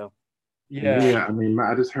yelling. So yeah, I mean,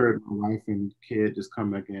 I just heard my wife and kid just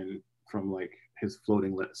come back in from like his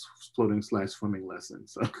floating/swimming lesson.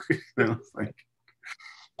 So it's like,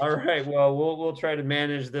 all right. Well, we'll try to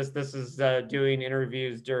manage this. This is doing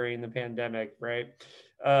interviews during the pandemic, right?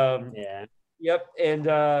 yeah. Yep.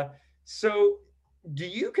 And so, do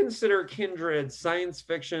you consider Kindred science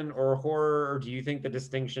fiction or horror, or do you think the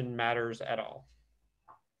distinction matters at all?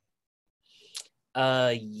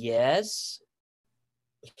 Yes.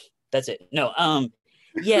 That's it. No.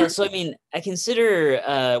 Yeah. So I mean, I consider.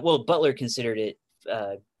 Well, Butler considered it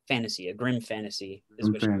fantasy, a grim fantasy, is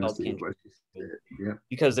what she called fantasy, Kindred, what she said. Yeah.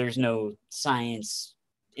 because there's no science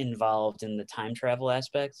involved in the time travel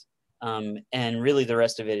aspect. And really, the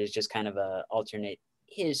rest of it is just kind of a alternate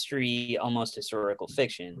history, almost historical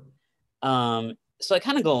fiction. So I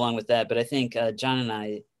kind of go along with that, but I think John and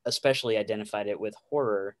I especially identified it with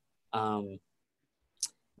horror, um,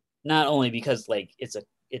 not only because like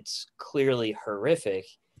it's clearly horrific,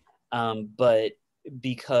 but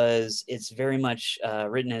because it's very much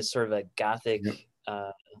written as sort of a gothic,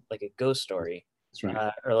 Yep. like a ghost story, That's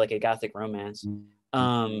right. or like a gothic romance.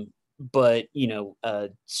 Mhm. But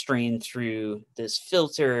strained through this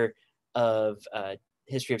filter of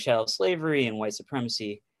history of chattel slavery and white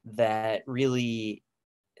supremacy that really,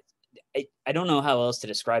 I don't know how else to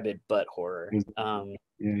describe it but horror.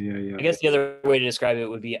 Yeah. I guess the other way to describe it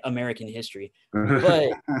would be American history.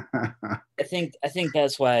 But I think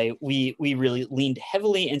that's why we really leaned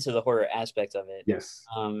heavily into the horror aspect of it, Yes.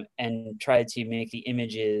 and tried to make the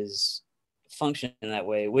images function in that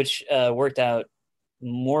way, which worked out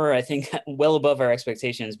more, I think, well above our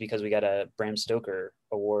expectations, because we got a Bram Stoker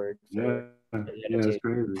award for the Yeah, it's adaptation.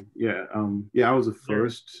 crazy. I was the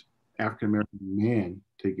first African American man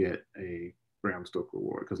to get a Bram Stoker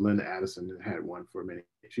award because Linda Addison had one for many.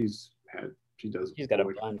 She does She's got a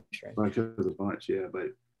bunch, right? She has a bunch, but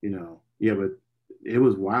but it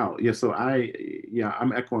was wild. So I'm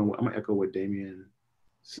gonna echo what Damian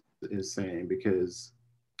is saying, because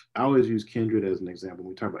I always use Kindred as an example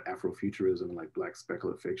when we talk about Afrofuturism and like Black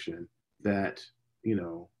speculative fiction, that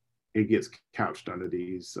it gets couched under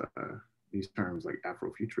these terms like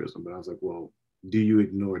Afrofuturism. But I was like, well, do you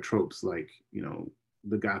ignore tropes like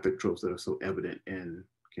the Gothic tropes that are so evident in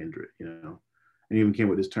Kindred? And even came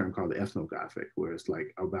with this term called the ethnogothic, where it's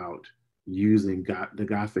like about using the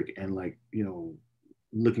Gothic and like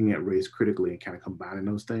looking at race critically and kind of combining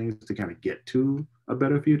those things to kind of get to a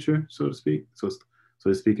better future, so to speak. So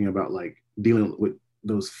it's speaking about like dealing with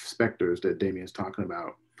those specters that Damian's talking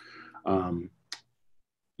about. I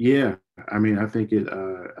mean, I think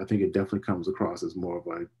it definitely comes across as more of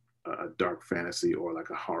a dark fantasy or like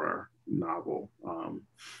a horror novel,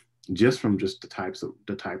 just from just the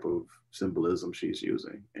type of symbolism she's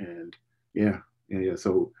using. And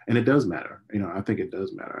so, and it does matter. I think it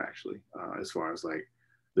does matter actually, as far as like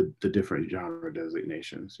the different genre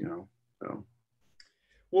designations. So.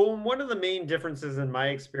 Well, one of the main differences in my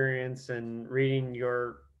experience in reading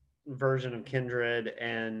your version of Kindred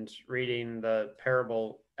and reading the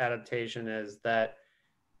Parable adaptation is that,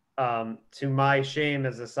 to my shame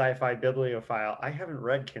as a sci-fi bibliophile, I haven't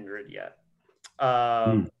read Kindred yet.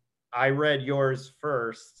 I read yours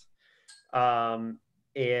first, and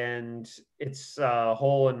it's a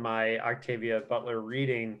hole in my Octavia Butler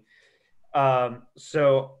reading.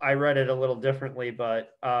 So I read it a little differently,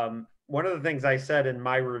 but one of the things I said in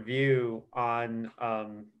my review on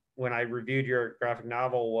when I reviewed your graphic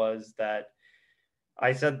novel was that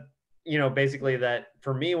I said, basically that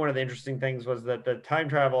for me, one of the interesting things was that the time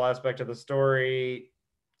travel aspect of the story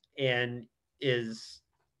and is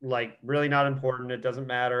like really not important. It doesn't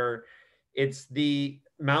matter. It's the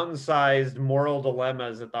mountain-sized moral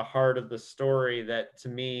dilemmas at the heart of the story that to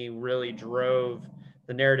me really drove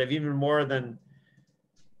the narrative even more than,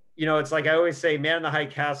 it's like I always say, Man in the High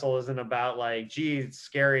Castle isn't about like, geez,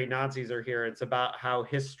 scary Nazis are here. It's about how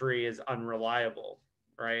history is unreliable,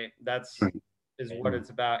 right? That's is what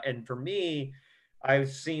it's about. And for me, I've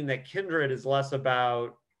seen that Kindred is less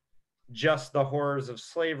about just the horrors of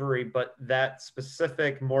slavery, but that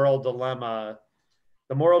specific moral dilemma,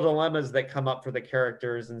 the moral dilemmas that come up for the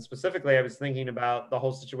characters. And specifically, I was thinking about the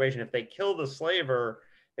whole situation. If they kill the slaver,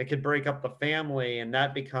 it could break up the family, and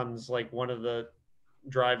that becomes like one of the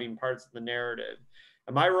driving parts of the narrative.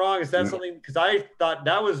 Am I wrong? Is that something? Because I thought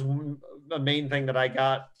that was the main thing that I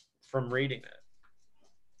got from reading it.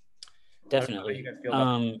 Definitely.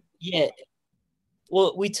 Yeah.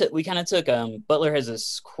 Well, we kind of took Butler has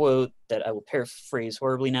this quote that I will paraphrase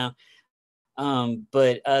horribly now.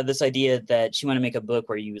 But this idea that she wanted to make a book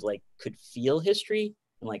where you like could feel history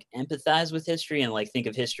and like empathize with history and like think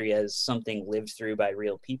of history as something lived through by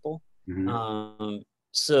real people.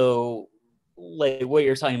 So like what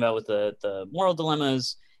you're talking about with the moral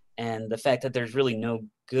dilemmas and the fact that there's really no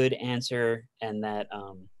good answer and that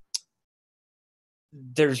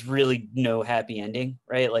there's really no happy ending,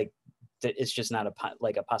 right? Like it's just not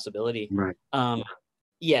a possibility. Right.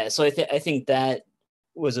 Yeah. So I think that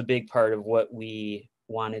was a big part of what we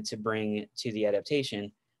wanted to bring to the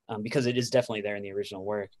adaptation, because it is definitely there in the original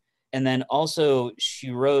work. And then also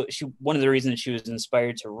one of the reasons she was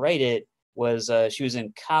inspired to write it was she was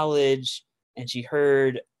in college and she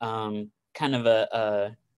heard kind of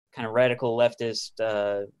a kind of radical leftist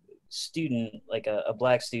student, like a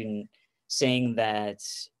black student, saying that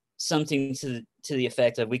something to the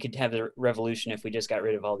effect of we could have a revolution if we just got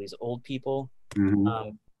rid of all these old people.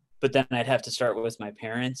 But then I'd have to start with my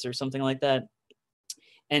parents or something like that.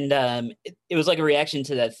 And it was like a reaction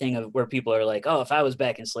to that thing of where people are like, oh, if I was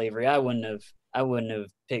back in slavery, I wouldn't have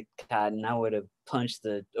picked cotton. I would have punched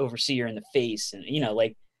the overseer in the face. And,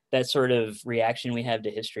 like that sort of reaction we have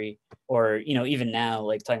to history. Or, even now,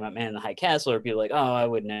 like talking about Man in the High Castle, or people like, oh, I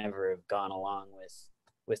would never have gone along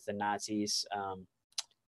with the Nazis.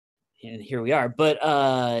 And here we are. But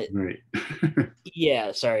right.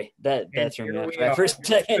 yeah, sorry, that threw me off track for a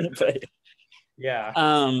second. But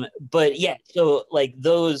but yeah, so like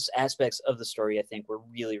those aspects of the story I think were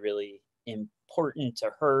really, really important to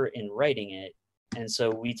her in writing it, and so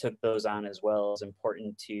we took those on as well as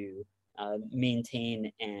important to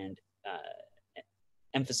maintain and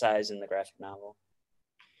emphasize in the graphic novel.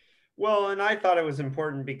 Well, and I thought it was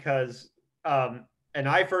important because and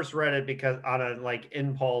I first read it because on a like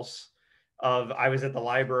impulse of I was at the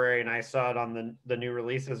library and I saw it on the new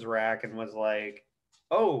releases rack and was like,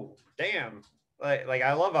 oh damn, like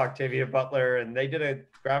I love Octavia Butler and they did a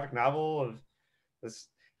graphic novel of this,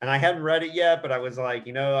 and I hadn't read it yet, but I was like,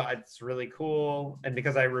 it's really cool, and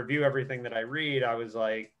because I review everything that I read, I was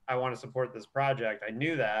like, I want to support this project. I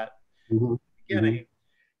knew that at the beginning.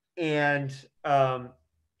 And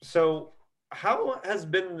so how has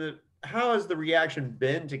the reaction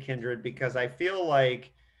been to Kindred? Because I feel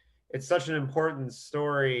like it's such an important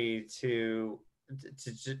story to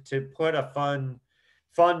put a fun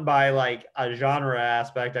by like a genre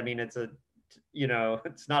aspect. I mean, it's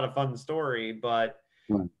it's not a fun story, but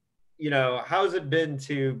how's it been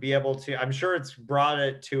to be able to, I'm sure it's brought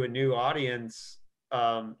it to a new audience,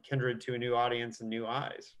 Kindred to a new audience and new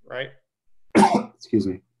eyes, right? Excuse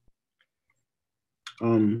me.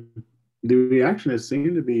 The reaction has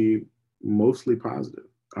seemed to be mostly positive.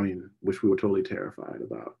 I mean, which we were totally terrified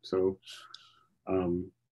about. So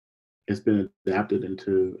it's been adapted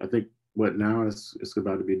into, I think, what now it's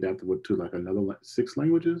about to be adapted to like another 6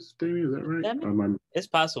 languages. Damian, is that right? It's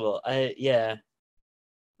possible. I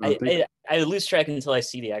lose track until I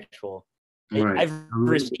see the actual. Right. I've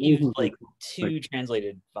received like 2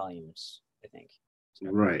 translated volumes, I think. So,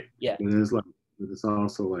 right. Yeah. And it's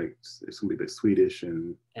also like it's gonna be like Swedish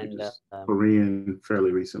and Korean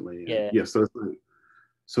fairly recently. Yeah. So it's like,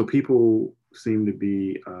 so people seem to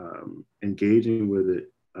be engaging with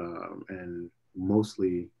it, and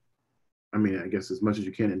mostly, I mean, I guess as much as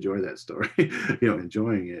you can enjoy that story,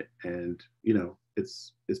 enjoying it, and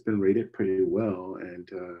it's been rated pretty well, and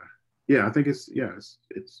I think it's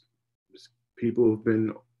people have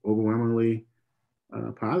been overwhelmingly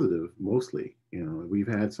positive, mostly. We've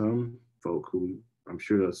had some folk who, I'm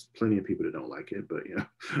sure there's plenty of people that don't like it, but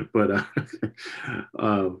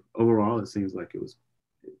overall it seems like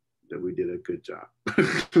that we did a good job.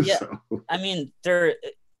 Yeah. So. I mean,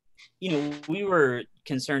 we were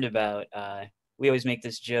concerned about, we always make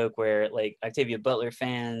this joke where like Octavia Butler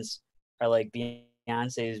fans are like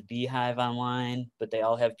Beyonce's beehive online, but they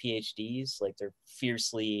all have PhDs, like they're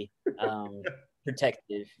fiercely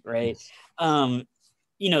protective, right?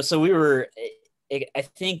 So we were, I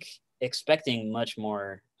think, expecting much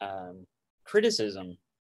more criticism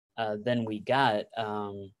than we got.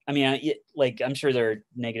 I mean, I'm sure there are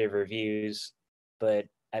negative reviews, but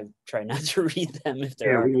I try not to read them if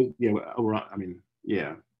there are. Overall, I mean,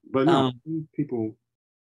 yeah, but no, people.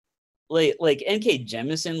 Like N.K.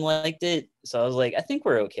 Jemisin liked it, so I was like, I think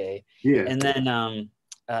we're okay. Yeah. And then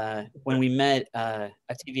when we met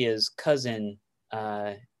Octavia's cousin,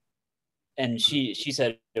 and she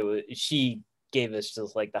said she gave us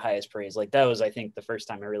just like the highest praise. Like that was, I think, the first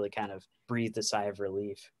time I really kind of breathed a sigh of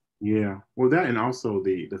relief. Yeah. Well, that, and also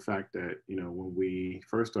the fact that, when we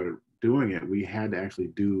first started doing it, we had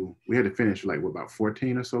to finish like about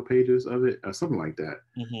 14 or so pages of it, something like that,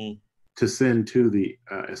 Mm-hmm. to send to the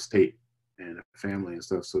estate and the family and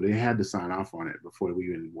stuff. So they had to sign off on it before we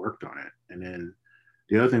even worked on it. And then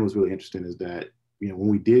the other thing was really interesting is that, when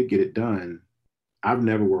we did get it done, I've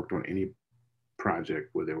never worked on any project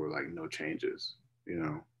where there were like no changes,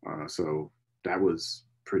 so that was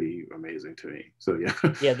pretty amazing to me. So yeah.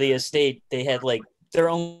 Yeah, the estate, they had like their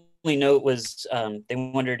only note was they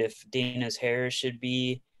wondered if Dana's hair should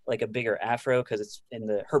be like a bigger afro because it's in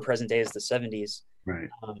her present day is the 70s. Right.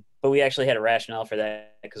 But we actually had a rationale for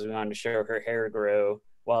that because we wanted to show her hair grow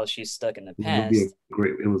while she's stuck in the past. It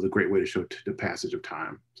was a great way to show the passage of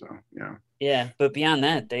time. So yeah. Yeah, but beyond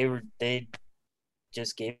that, they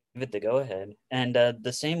just gave it the go ahead, and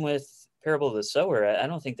the same with Parable of the Sower. I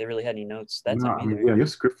don't think they really had any notes that time either. Yeah, your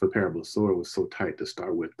script for Parable of Sower was so tight to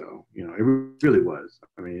start with, though. It really was.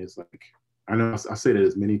 I mean, it's like, I know I say that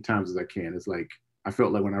as many times as I can. It's like I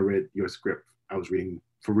felt like when I read your script, I was reading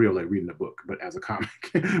for real, like reading a book, but as a comic,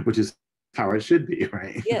 which is how it should be,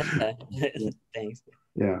 right? Yeah. Thanks.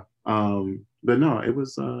 Yeah. But no, it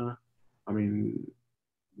was. I mean,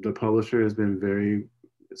 the publisher has been very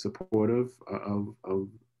supportive of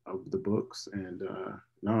the books, and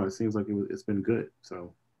no, it seems like it's been good.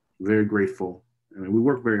 So very grateful. I mean, we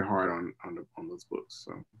worked very hard on those books.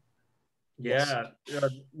 So yeah,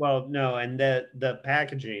 well, no, and the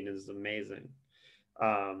packaging is amazing.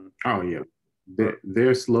 Oh yeah,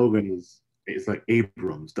 their slogan is, it's like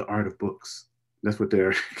Abrams, the art of books. That's what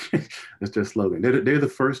that's their slogan. They're the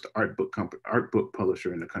first art book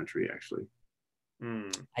publisher in the country, actually.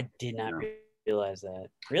 I did not realize that.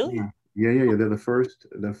 Really? Yeah. They're the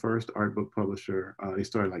first art book publisher. They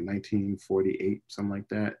started like 1948, something like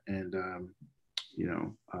that. And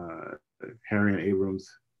Harry and Abrams,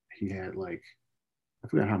 he had like, I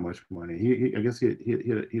forgot how much money. I guess he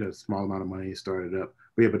had a small amount of money. He started up,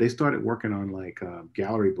 but they started working on like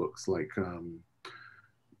gallery books, like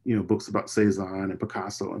books about Cezanne and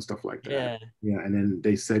Picasso and stuff like that. Yeah, and then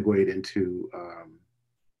they segued into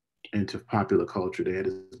popular culture. They had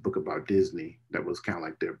this book about Disney that was kind of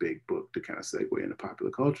like their big book to kind of segue into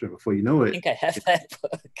popular culture. And before you know it, I think I have that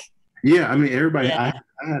book. Yeah, I mean, everybody. Yeah.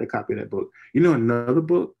 I had a copy of that book. Another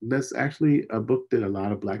book that's actually a book that a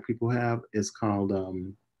lot of Black people have is called,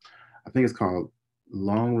 I think it's called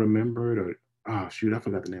Long Remembered, or oh shoot, I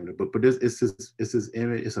forgot the name of the book. But it's this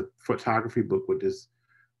image. It's a photography book with this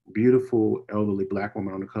beautiful elderly Black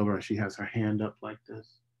woman on the cover, and she has her hand up like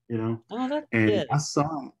this, Oh, that's and good. I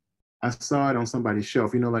saw it on somebody's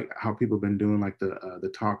shelf. Like how people have been doing like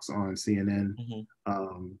the talks on CNN.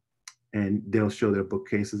 Mm-hmm. And they'll show their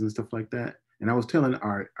bookcases and stuff like that. And I was telling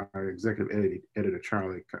our executive editor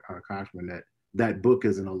Charlie Kochman, that book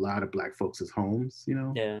is in a lot of Black folks' homes,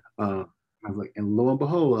 Yeah. I was like, and lo and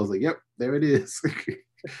behold, I was like, yep, there it is.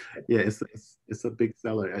 Yeah, it's a big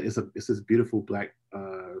seller. It's this beautiful Black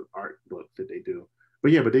art book that they do.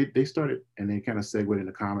 But they started, and they kind of segued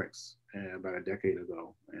into comics about a decade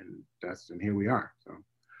ago, and here we are. So.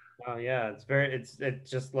 Oh yeah, it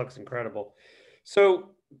just looks incredible. So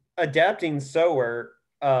adapting Sower,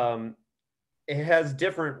 it has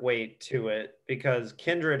different weight to it because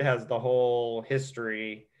Kindred has the whole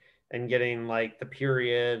history and getting like the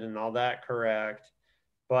period and all that correct.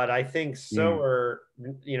 But I think Sower,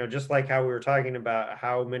 just like how we were talking about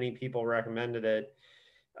how many people recommended it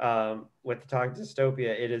with the Talk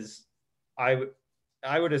Dystopia, it is, I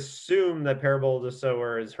would assume that Parable of the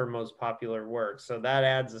Sower is her most popular work. So that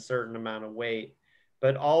adds a certain amount of weight,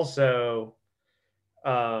 but also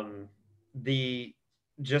the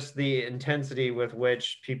intensity with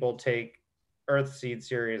which people take Earthseed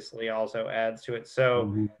seriously also adds to it. So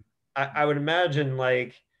mm-hmm. I would imagine,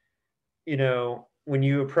 like, when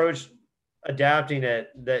you approach adapting it,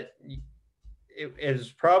 that it is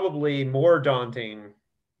probably more daunting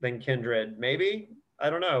than Kindred. Maybe, I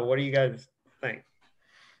don't know. What do you guys think?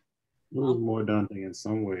 It was more daunting in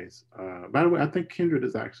some ways. By the way, I think Kindred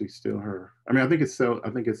is actually still her. I mean, I think it's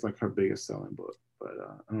like her biggest selling book. But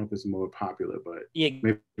I don't know if it's more popular, but yeah,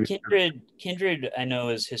 Kindred I know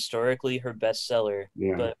is historically her bestseller.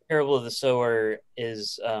 Yeah. But Parable of the Sower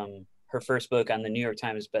is her first book on the New York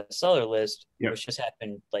Times bestseller list, which just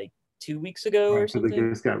happened like 2 weeks ago or something. So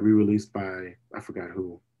this got re-released by, I forgot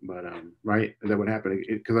who, but right? Is that what happened?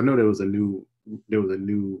 Because I know there was a new.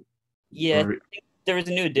 Yeah, there was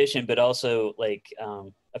a new edition, but also like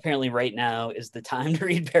apparently right now is the time to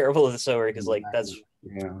read Parable of the Sower because like that's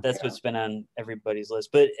what's been on everybody's list.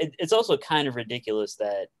 But it's also kind of ridiculous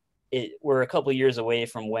that we're a couple years away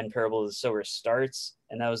from when Parable of the Sower starts,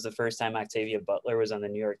 and that was the first time Octavia Butler was on the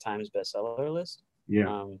New York Times bestseller list.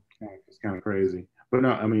 Yeah, it's kind of crazy. But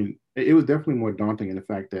no, I mean, it was definitely more daunting in the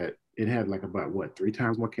fact that it had like about what 3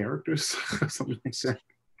 times more characters, something like that.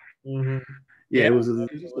 Mm-hmm. Yeah, it was a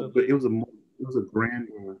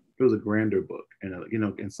grander book, and you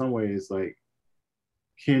know, in some ways, like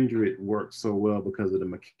Kindred worked so well because of the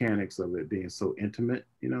mechanics of it being so intimate,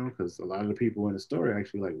 you know, because a lot of the people in the story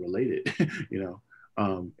actually like related, you know.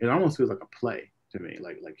 It almost feels like a play to me.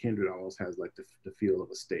 Like Kindred almost has like the feel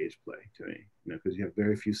of a stage play to me, you know, because you have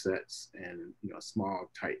very few sets and, you know, a small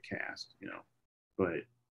tight cast, you know. But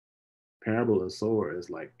Parable of Sower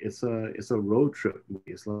is like it's a road trip movie.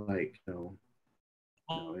 It's like,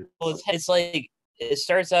 it's like it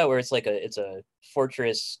starts out where it's a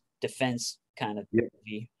fortress defense kind of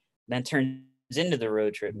movie, then turns into the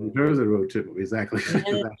road trip movie. There's a road trip movie, exactly.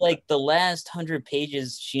 And then, like the last 100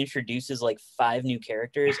 pages, she introduces like 5 new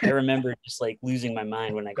characters. I remember just like losing my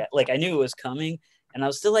mind when I knew it was coming, and I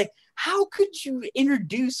was still like, how could you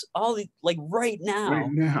introduce all the like right now?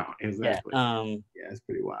 Right now, exactly. Yeah, it's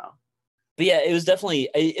pretty wild. But yeah, it was definitely,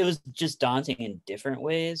 it was just daunting in different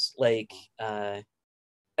ways. Like, I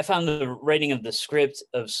found the writing of the script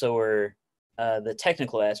of Sower, the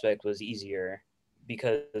technical aspect was easier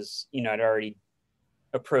because, you know, I'd already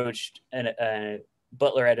approached a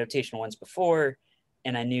Butler adaptation once before,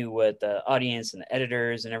 and I knew what the audience and the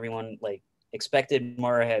editors and everyone like expected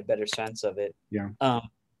more. I had a better sense of it. Yeah.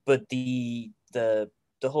 But the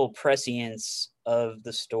whole prescience of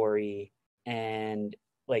the story, and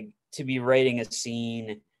like to be writing a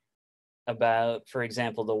scene about, for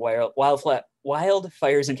example, the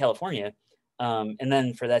wildfires in California, and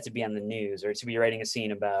then for that to be on the news, or to be writing a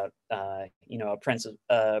scene about you know,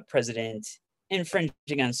 a president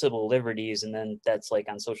infringing on civil liberties, and then that's like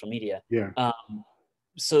on social media. Yeah.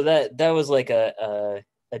 So that was like a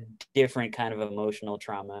different kind of emotional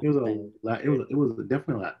trauma. It was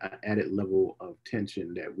definitely an added level of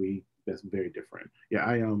tension that's very different.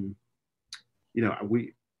 Yeah, you know,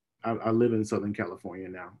 I live in Southern California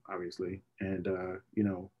now, obviously, and you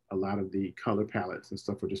know, a lot of the color palettes and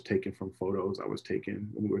stuff were just taken from photos I was taking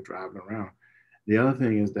when we were driving around. The other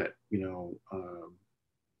thing is that, you know,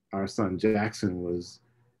 our son Jackson was,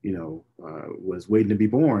 you know, was waiting to be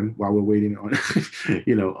born while we're waiting on,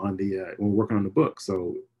 you know, on the when we're working on the book.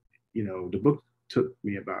 So, you know, the book took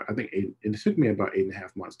me about, I think it took me about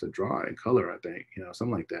 8.5 months to draw and color, I think, you know,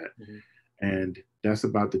 something like that. Mm-hmm. And that's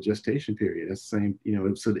about the gestation period. That's the same, you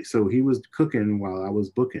know, so he was cooking while I was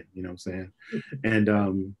booking, you know what I'm saying? And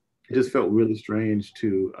it just felt really strange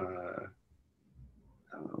to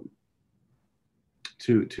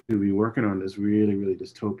be working on this really, really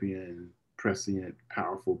dystopian, prescient,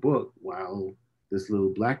 powerful book while this little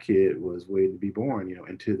Black kid was waiting to be born, you know,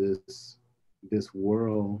 into this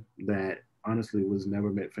world that honestly was never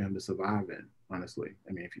meant for him to survive in, honestly.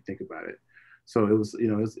 I mean, if you think about it. So it was, you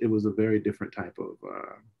know, it was a very different type of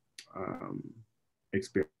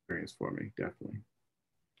experience for me, definitely.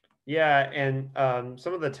 Yeah, and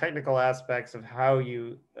some of the technical aspects of how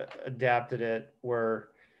you adapted it were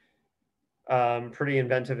pretty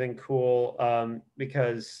inventive and cool,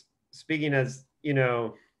 because speaking as, you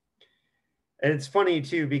know, and it's funny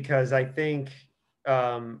too, because I think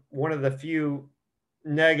one of the few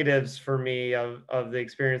negatives for me of the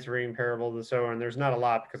experience of reading Parable of the Sower, and there's not a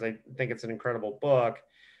lot because I think it's an incredible book,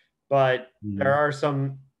 but there are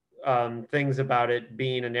some things about it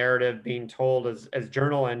being a narrative being told as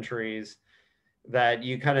journal entries that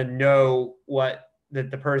you kind of know that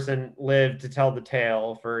the person lived to tell the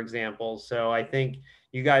tale, for example. So I think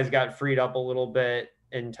you guys got freed up a little bit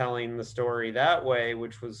in telling the story that way,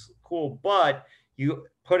 which was cool, but you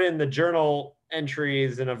put in the journal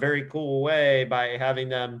entries in a very cool way by having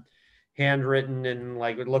them handwritten, and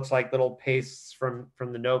like it looks like little pastes from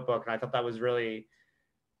the notebook, and I thought that was really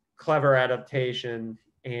clever adaptation.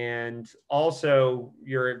 And also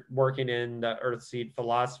you're working in the Earthseed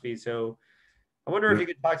philosophy, so I wonder if you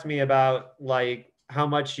could talk to me about like how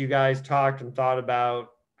much you guys talked and thought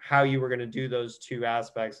about how you were going to do those two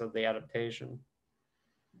aspects of the adaptation.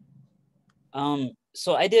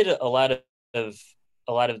 So I did a lot of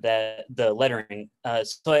that, the lettering.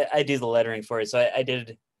 So I do the lettering for it. So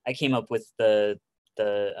I came up with the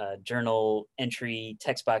journal entry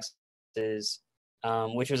text boxes,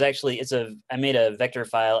 which was actually, I made a vector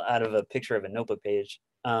file out of a picture of a notebook page.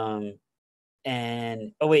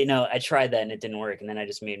 And oh wait, no, I tried that and it didn't work. And then I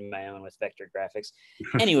just made my own with vector graphics.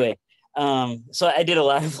 Anyway, so I did a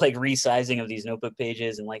lot of like resizing of these notebook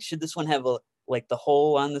pages, and like, should this one have like the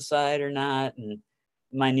hole on the side or not? And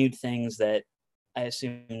minute things that I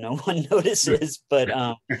assume no one notices, but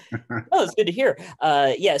oh, it's good to hear.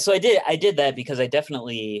 Yeah, so I did that because I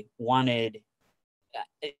definitely wanted.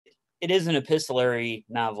 It is an epistolary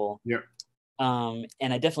novel. Yeah.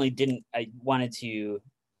 And I definitely wanted to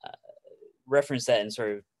reference that and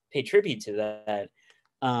sort of pay tribute to that.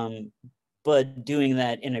 But doing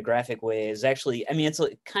that in a graphic way is actually, I mean, it's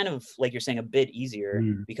kind of like you're saying, a bit easier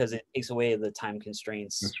because it takes away the time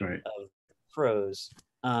constraints That's right. of prose.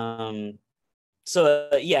 So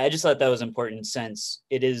yeah, I just thought that was important since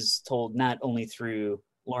it is told not only through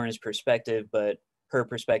Lauren's perspective, but her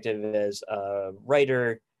perspective as a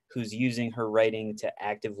writer who's using her writing to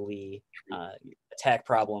actively attack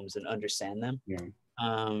problems and understand them. Yeah.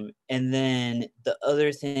 And then the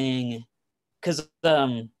other thing, because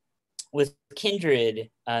with Kindred,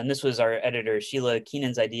 and this was our editor, Sheila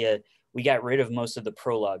Keenan's idea, we got rid of most of the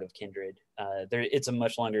prologue of Kindred. It's a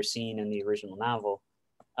much longer scene in the original novel.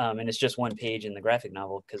 And it's just one page in the graphic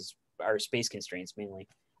novel because our space constraints mainly.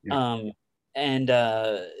 Yeah.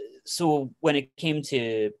 So when it came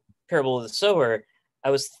to Parable of the Sower, I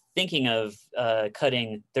was thinking of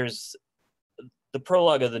cutting. There's the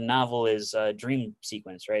prologue of the novel is a dream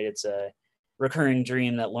sequence, right? It's a recurring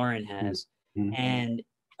dream that Lauren has. And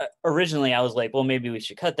originally I was like, well, maybe we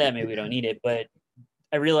should cut that. Maybe we don't need it. But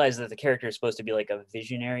I realized that the character is supposed to be like a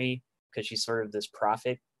visionary because she's sort of this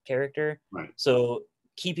prophet character. Right. So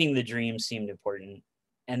keeping the dreams seemed important.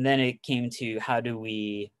 And then it came to how do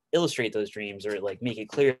we illustrate those dreams or like make it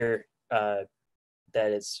clear that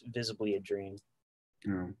it's visibly a dream.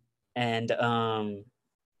 Yeah. And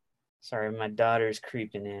sorry, my daughter's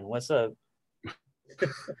creeping in. What's up?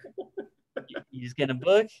 You just getting a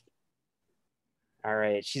book? All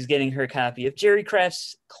right, she's getting her copy of Jerry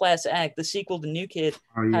Craft's Class Act, the sequel to New Kid.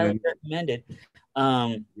 Oh, yeah. Highly recommended.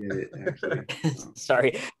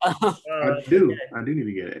 Sorry. I do need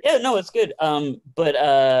to get it. Yeah, no, it's good. But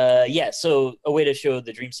yeah, so a way to show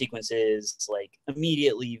the dream sequence is like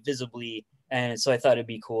immediately, visibly, and so I thought it'd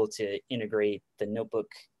be cool to integrate the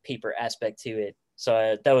notebook paper aspect to it.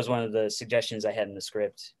 So that was one of the suggestions I had in the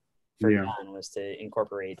script for John, was to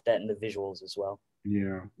incorporate that in the visuals as well.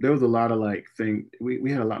 Yeah, there was a lot of like thing.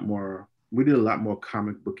 We had a lot more. We did a lot more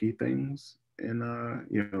comic booky things, and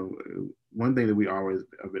you know, one thing that we always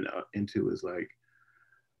have been into is like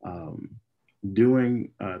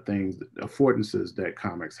doing things, affordances that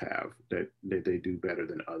comics have that they do better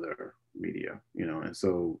than other media. You know, and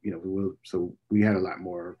so you know we had a lot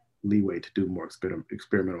more leeway to do more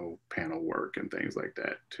experimental panel work and things like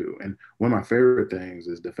that too. And one of my favorite things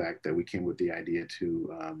is the fact that we came with the idea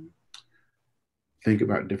to think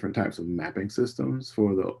about different types of mapping systems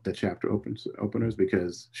for the chapter openers,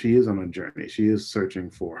 because she is on a journey. She is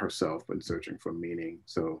searching for herself and searching for meaning.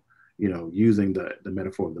 So, you know, using the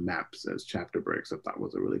metaphor of the maps as chapter breaks, I thought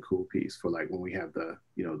was a really cool piece for like when we have the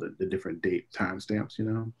different date timestamps, you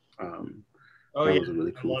know. That was a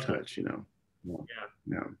really cool touch, you know.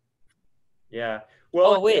 Yeah.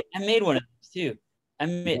 Well, oh wait, I made one of those too. I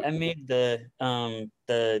made the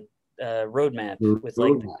roadmap with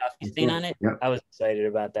like the coffee stain on it. Yep. I was excited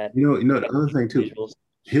about that. You know, the other thing too.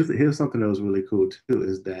 Here's something that was really cool too,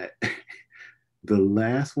 is that the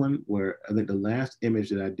last one, where I think the last image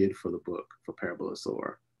that I did for the book for Parable of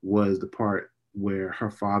Sower was the part where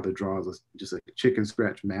her father draws just a chicken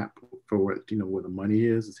scratch map for where the money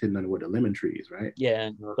is. It's hidden under where the lemon trees, right? Yeah,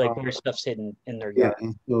 like where stuff's hidden in their yard. Yeah,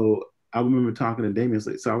 and so I remember talking to Damian,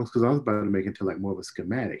 because I was about to make it into like more of a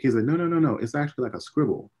schematic. He's like, no, it's actually like a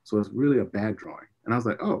scribble, so it's really a bad drawing. And I was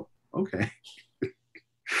like, oh, okay.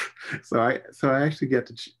 so I actually get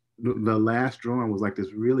to the last drawing was like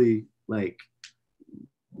this really like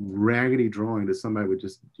raggedy drawing that somebody would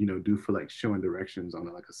just do for like showing directions on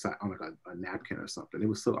a napkin or something. It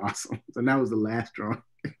was so awesome. So that was the last drawing.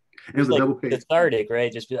 It was like double page. Cathartic,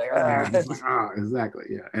 right? Just be like, exactly,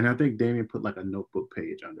 yeah. And I think Damian put like a notebook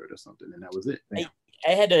page under it or something, and that was it.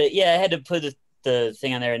 I had to put the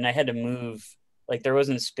thing on there, and I had to move. Like there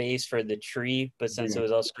wasn't space for the tree, but since it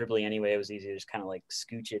was all scribbly anyway, it was easy to just kind of like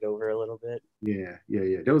scooch it over a little bit. Yeah.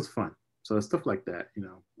 That was fun. So stuff like that,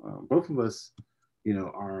 both of us,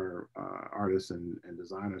 are artists and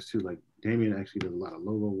designers too. Like Damian actually does a lot of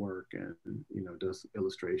logo work and does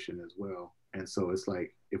illustration as well. And so it's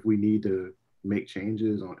like if we need to make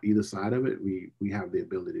changes on either side of it, we have the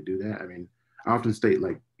ability to do that. I mean, I often state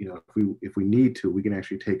like if we need to, we can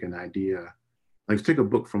actually take an idea, like take a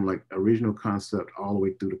book from like original concept all the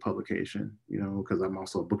way through to publication. Because I'm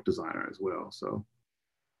also a book designer as well. So.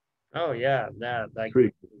 Oh yeah, that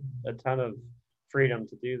pretty cool. A ton of freedom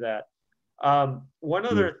to do that. One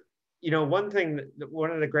other, one thing,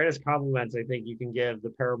 one of the greatest compliments I think you can give the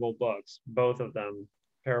Parable books, both of them,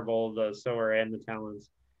 parable, the sower and the talents,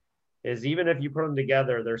 is even if you put them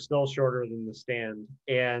together, they're still shorter than the stand.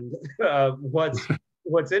 And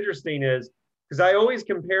what's interesting is, because I always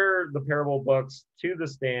compare the parable books to the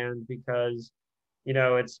stand, because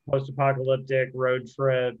it's post-apocalyptic, road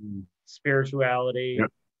trip, spirituality, Yep.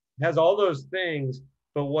 it has all those things.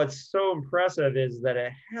 But what's so impressive is that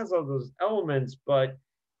it has all those elements, but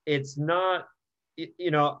it's not,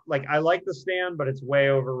 like, I like the stand, but it's way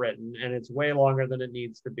overwritten and it's way longer than it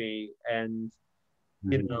needs to be. And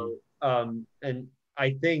and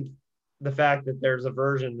I think the fact that there's a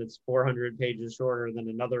version that's 400 pages shorter than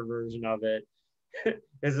another version of it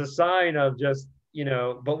is a sign of just,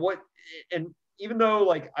 and even though,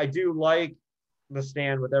 like, I do like the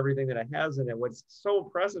stand with everything that it has in it, what's so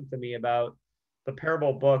impressive to me about the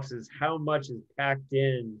parable books is how much is packed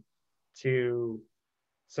in to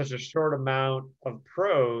such a short amount of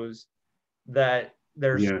prose, that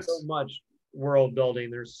there's so much world building,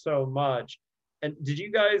 there's so much. And did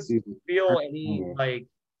you guys feel any, like,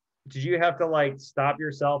 did you have to, like, stop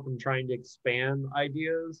yourself from trying to expand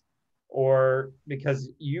ideas? Or, because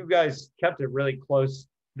you guys kept it really close,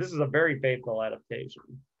 this is a very faithful adaptation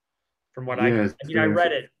from what I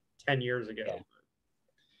read it 10 years ago.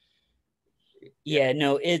 Yeah,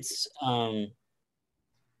 no, it's I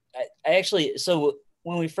actually, so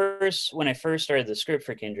when I first started the script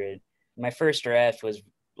for Kindred, my first draft was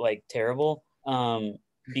like terrible,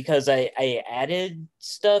 because I added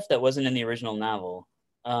stuff that wasn't in the original novel,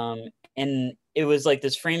 and it was like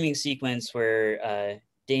this framing sequence where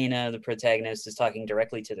Dana, the protagonist, is talking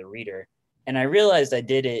directly to the reader, and I realized I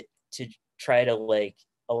did it to try to, like,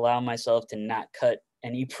 allow myself to not cut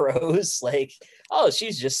any prose, like, oh,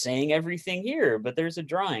 she's just saying everything here, but there's a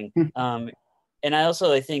drawing. And I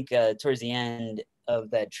also, I think, towards the end of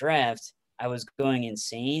that draft, I was going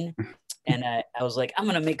insane. And I was like, I'm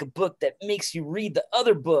going to make a book that makes you read the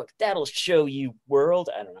other book. That'll show you world.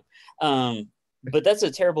 I don't know. But that's a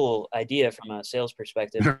terrible idea from a sales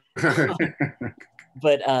perspective.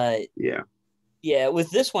 But yeah, with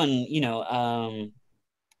this one,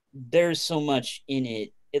 there's so much in it.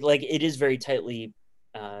 It is very tightly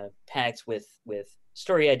packed with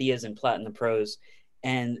story ideas and plot in the prose.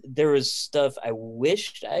 And there was stuff I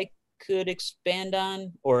wished I could expand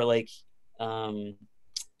on, or like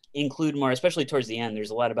include more, especially towards the end. There's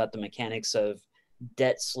a lot about the mechanics of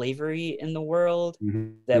debt slavery in the world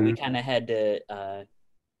that we kind of had to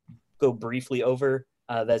go briefly over.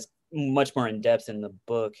 That's much more in depth in the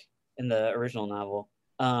book, in the original novel.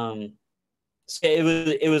 So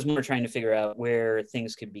it was more trying to figure out where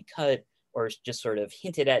things could be cut or just sort of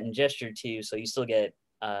hinted at and gestured to, so you still get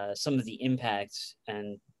some of the impacts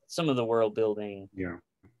and some of the world building. Yeah.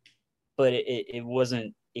 But it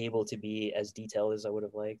wasn't able to be as detailed as I would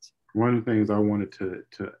have liked. One of the things I wanted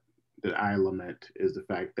that I lament is the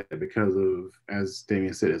fact that because of, as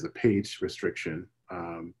Damian said, as a page restriction,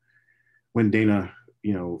 when Dana,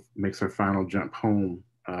 makes her final jump home,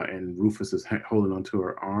 and Rufus is holding onto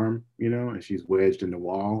her arm, and she's wedged in the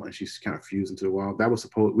wall and she's kind of fused into the wall. That was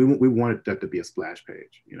we wanted that to be a splash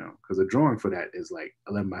page, because the drawing for that is like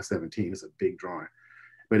 11 by 17. It's a big drawing,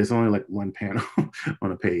 but it's only like one panel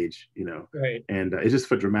on a page, Right. And it's just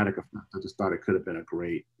for dramatic effect. I just thought it could have been a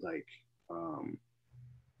great, like, a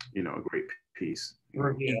great piece.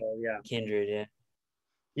 Yeah. Kindred, yeah.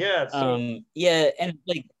 Yeah. So, yeah, and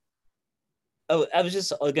like, oh, I was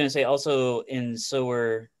just gonna say also in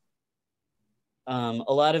Sower, a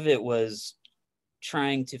lot of it was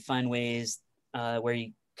trying to find ways where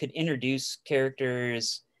you could introduce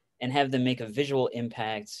characters and have them make a visual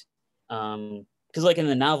impact. Because like in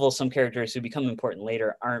the novel, some characters who become important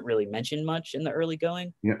later aren't really mentioned much in the early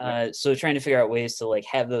going. Yeah. So trying to figure out ways to, like,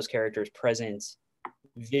 have those characters present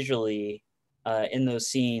visually in those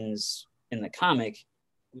scenes in the comic,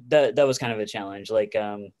 that was kind of a challenge. Like,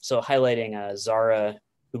 so highlighting Zara,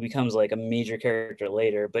 who becomes like a major character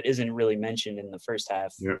later, but isn't really mentioned in the first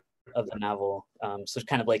half of the novel. So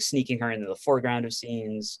kind of like sneaking her into the foreground of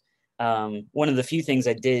scenes. One of the few things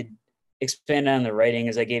I did expand on the writing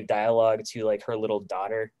is I gave dialogue to, like, her little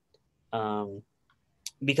daughter,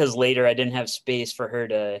 because later I didn't have space for her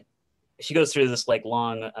to. She goes through this, like,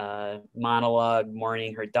 long monologue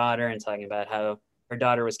mourning her daughter and talking about how her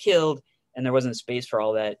daughter was killed, and there wasn't space for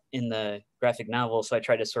all that in the graphic novel. So I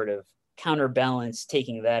tried to sort of counterbalance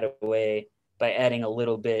taking that away by adding a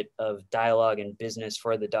little bit of dialogue and business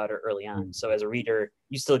for the daughter early on. So as a reader,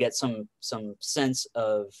 you still get some sense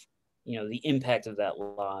of, the impact of that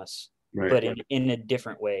loss, but in a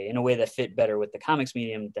different way, in a way that fit better with the comics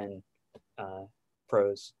medium than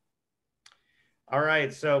prose. All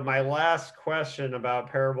right, so my last question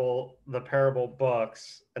about the Parable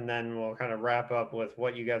books, and then we'll kind of wrap up with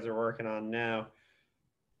what you guys are working on now.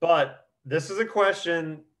 But this is a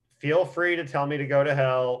question. Feel free to tell me to go to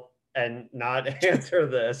hell and not answer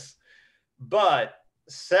this. But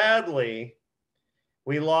sadly,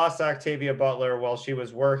 we lost Octavia Butler while she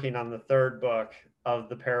was working on the third book of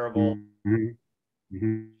the Parable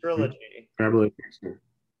trilogy. Probably.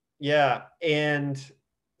 Yeah, and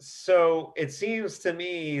so it seems to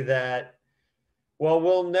me that, well,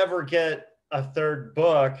 we'll never get a third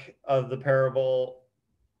book of the Parable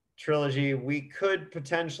trilogy. We could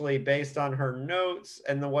potentially, based on her notes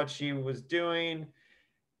and what she was doing,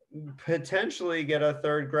 potentially get a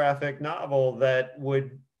third graphic novel that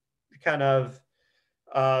would kind of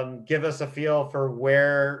give us a feel for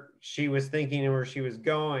where she was thinking and where she was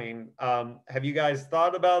going. Have you guys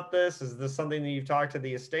thought about this? Is this something that you've talked to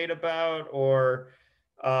the estate about, or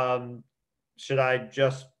should I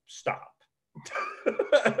just stop?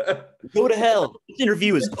 Go to hell. This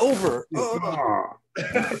interview is over.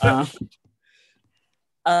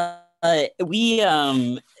 We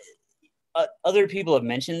other people have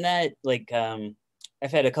mentioned that. Like,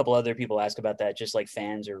 I've had a couple other people ask about that, just like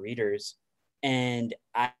fans or readers, and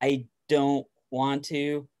I don't want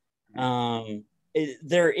to.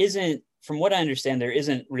 There isn't, from what I understand, there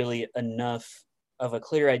isn't really enough of a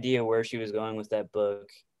clear idea where she was going with that book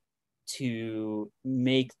to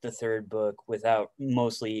make the third book without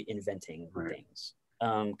mostly inventing things.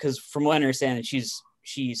 Because from what I understand,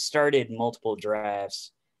 she started multiple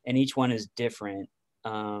drafts, and each one is different.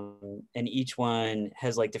 And each one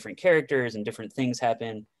has like different characters, and different things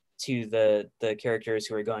happen to the characters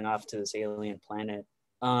who are going off to this alien planet.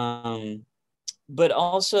 But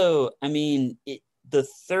also, I mean, the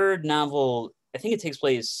third novel, I think it takes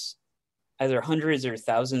place either hundreds or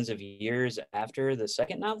thousands of years after the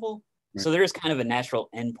second novel. Right. So there is kind of a natural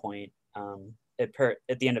endpoint at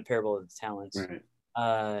the end of Parable of the Talents. Right.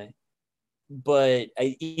 But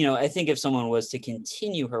I think if someone was to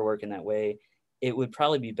continue her work in that way, it would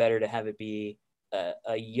probably be better to have it be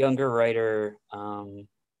a younger writer,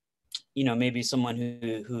 maybe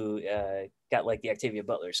someone who got like the Octavia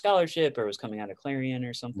Butler scholarship or was coming out of Clarion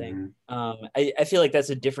or something. Mm-hmm. I feel like that's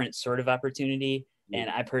a different sort of opportunity, and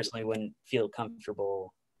I personally wouldn't feel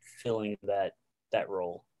comfortable filling that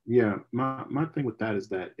role. Yeah, my thing with that is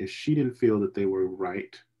that if she didn't feel that they were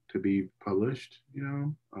right to be published,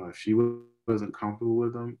 if she wasn't comfortable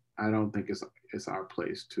with them, I don't think it's our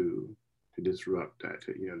place to disrupt that,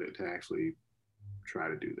 to actually try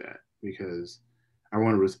to do that, because I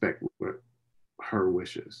want to respect what her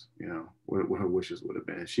wishes, what her wishes would have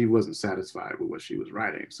been. She wasn't satisfied with what she was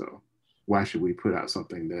writing, so why should we put out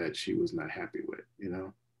something that she was not happy with,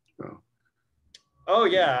 So. Oh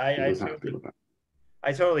yeah,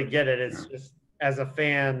 I totally get it. It's just, as a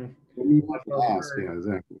fan, you have to ask. Yeah,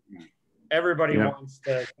 exactly. Yeah. Everybody wants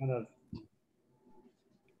to kind of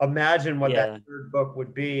imagine what that third book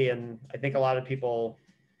would be, and I think a lot of people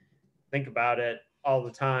think about it all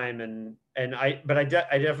the time, but I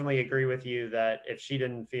definitely agree with you that if she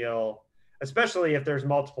didn't feel, especially if there's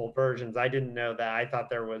multiple versions, I didn't know that. I thought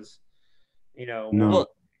there was, No. Well,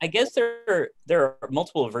 I guess there are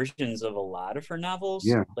multiple versions of a lot of her novels.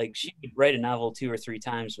 Yeah. Like, she would write a novel 2 or 3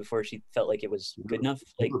 times before she felt like it was good enough.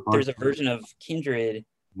 Like, there's a version of Kindred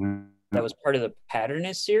that was part of the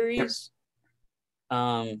Patternist series.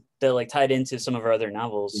 That like tied into some of her other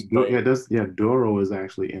novels. Doro is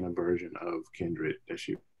actually in a version of Kindred that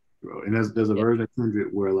she wrote, and there's a version of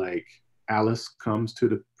Kindred where like Alice comes to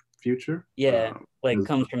the future.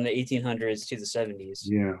 Comes from the 1800s to the 70s.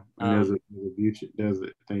 Yeah, and there's a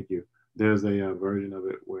version of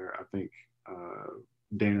it where I think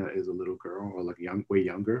Dana is a little girl, or like way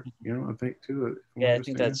younger. I think too. I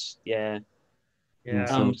think that's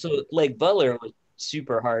So like Butler was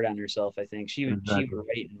super hard on herself. I think she would write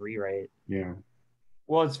and rewrite. Yeah.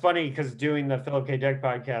 Well, it's funny because doing the Philip K. Dick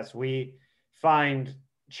podcast, we find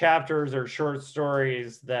chapters or short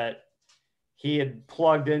stories that he had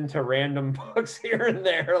plugged into random books here and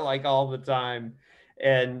there, like all the time,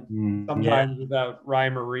 and sometimes without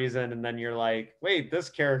rhyme or reason. And then you're like, wait,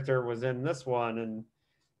 this character was in this one, and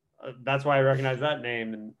that's why I recognize that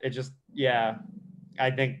name. And it just,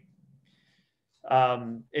 I think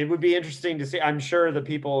it would be interesting to see. I'm sure the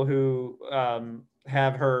people who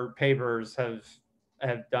have her papers have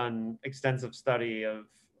done extensive study of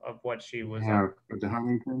what she was. The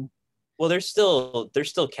Huntington. Well, they're still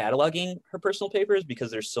cataloging her personal papers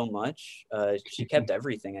because there's so much. She kept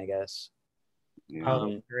everything, I guess.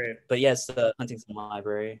 Great. But yes, the Huntington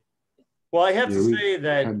Library. Well, I have to say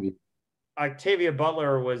that Octavia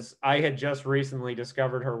Butler I had just recently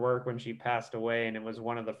discovered her work when she passed away, and it was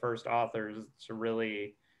one of the first authors to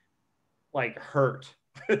really like hurt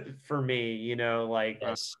for me, you know, like,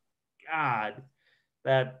 Yes. God,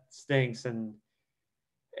 that stinks. And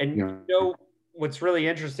Yeah. you know, what's really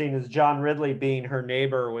interesting is John Ridley being her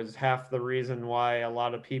neighbor was half the reason why a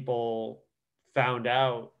lot of people found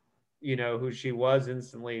out, you know, who she was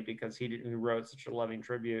instantly, because he wrote such a loving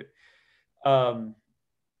tribute. Um,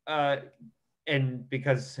 uh, and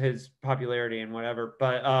because his popularity and whatever.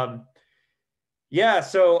 But yeah,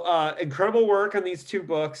 so incredible work on these two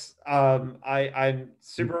books. I'm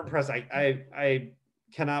super impressed. I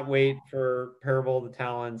cannot wait for Parable of the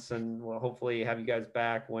Talents, and we'll hopefully have you guys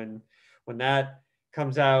back when that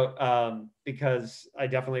comes out, because I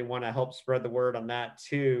definitely want to help spread the word on that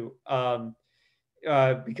too.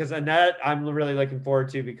 Because Annette, I'm really looking forward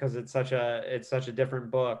to, because it's such a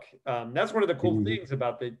different book. That's one of the cool things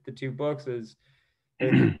about the two books is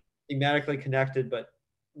they're thematically connected, but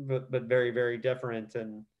very, very different.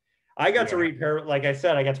 And I got to read, like I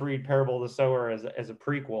said, I got to read Parable of the Sower as a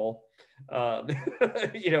prequel.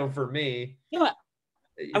 You know, for me. You know,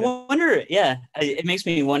 I wonder. Yeah, it makes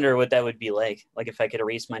me wonder what that would be like. Like if I could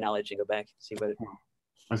erase my knowledge and go back and see what.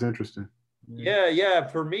 That's interesting. Yeah.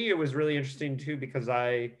 For me, it was really interesting too, because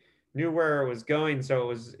I knew where it was going,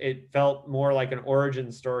 so it felt more like an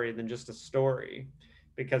origin story than just a story,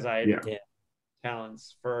 because I had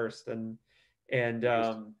talents first, and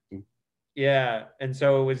yeah, and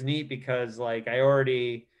so it was neat because like I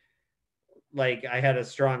already I had a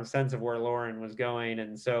strong sense of where Lauren was going,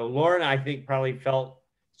 and so Lauren, I think, probably felt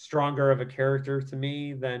stronger of a character to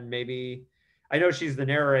me than maybe, I know she's the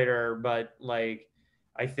narrator, but like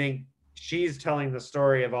I think she's telling the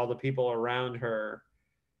story of all the people around her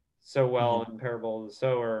so well in Parable of the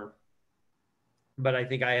Sower. But I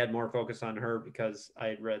think I had more focus on her because I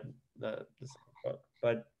had read the book.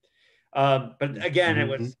 But again, it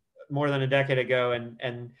was more than a decade ago,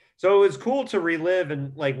 and so it was cool to relive.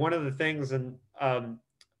 And like one of the things, and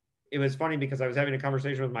it was funny because I was having a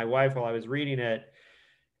conversation with my wife while I was reading it,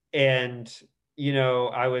 and you know,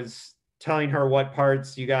 I was telling her what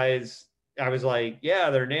parts you guys, I was like, yeah,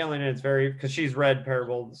 they're nailing it. It's very, because she's read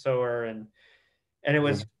Parable of the Sower, and it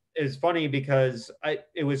was it's funny because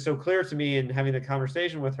it was so clear to me in having the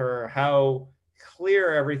conversation with her how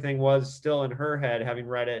clear everything was still in her head, having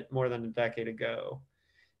read it more than a decade ago,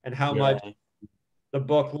 and how much the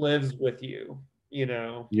book lives with you, you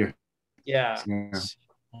know. Yeah. It's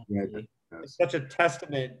such a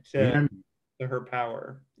testament to her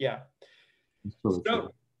power. Yeah.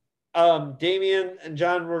 So Damian and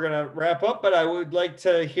John, we're going to wrap up, but I would like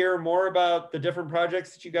to hear more about the different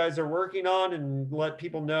projects that you guys are working on and let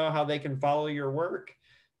people know how they can follow your work.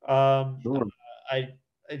 I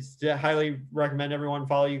highly recommend everyone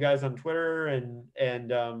follow you guys on Twitter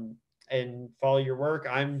and follow your work.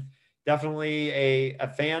 I'm definitely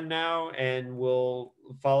a fan now, and will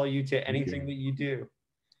follow you to anything that you do.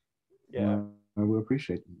 Yeah. I will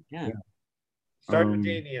appreciate it. Yeah. Start with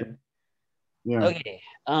Damian. Yeah. Okay.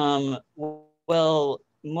 Well,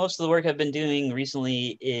 most of the work I've been doing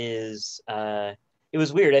recently is it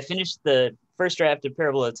was weird. I finished the first draft of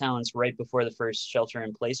Parable of Talents right before the first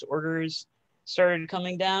shelter-in-place orders started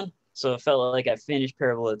coming down. So it felt like I finished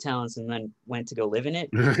Parable of Talents and then went to go live in it.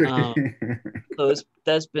 So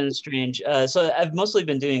that's been strange. So I've mostly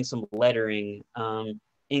been doing some lettering,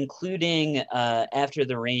 including After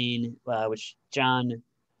the Rain, which John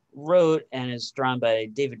wrote and is drawn by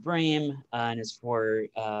David Bram, and is for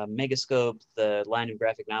Megascope, the line of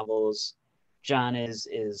graphic novels John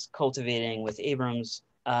is cultivating with Abrams.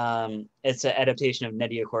 It's an adaptation of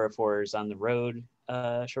Nnedi Okorafor's On the Road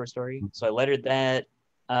short story. So I lettered that.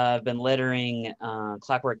 I've been lettering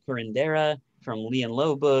Clockwork Curandera from Lee and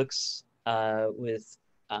Low Books with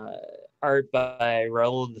art by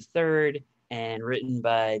Raoul III and written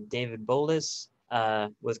by David Bolus.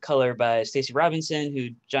 With color by Stacey Robinson, who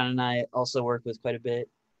John and I also work with quite a bit.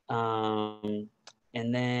 And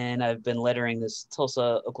then I've been lettering this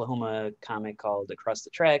Tulsa, Oklahoma comic called Across the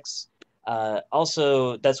Tracks.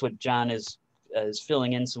 Also, that's what John is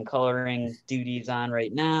filling in some coloring duties on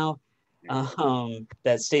right now.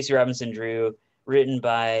 That Stacey Robinson drew, written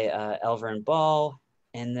by Alvarin Ball.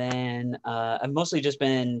 And then I've mostly just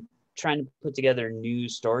been trying to put together new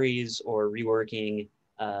stories or reworking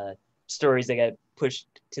stories that got pushed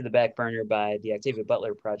to the back burner by the Octavia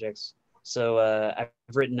Butler projects. So I've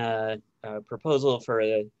written a proposal for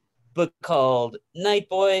a book called Night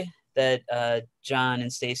Boy that John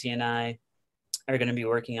and Stacey and I are going to be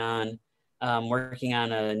working on. working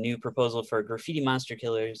on a new proposal for Graffiti Monster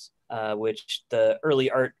Killers, which the early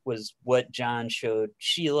art was what John showed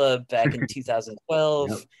Sheila back in 2012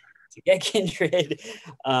 Yep. to get Kindred.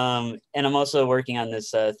 And I'm also working on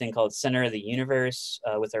this thing called Center of the Universe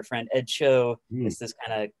with our friend Ed Cho. It's this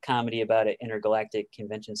kind of comedy about an intergalactic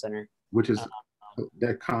convention center. Which is,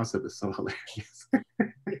 that concept is so hilarious.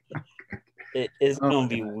 It is going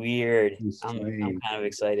to be weird. I'm kind of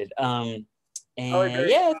excited. And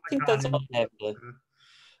yeah, I think that's all I have to.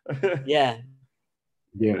 Yeah.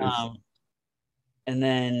 Yeah. And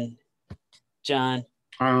then John,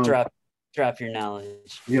 drop your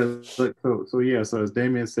knowledge. Yeah. So as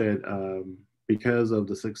Damian said, because of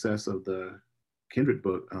the success of the Kindred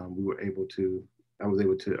book, I was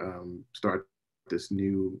able to start this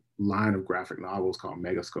new line of graphic novels called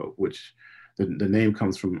Megascope, which the name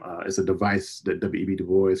comes from, it's a device that W.E.B. Du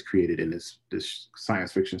Bois created in this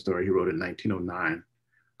science fiction story he wrote in 1909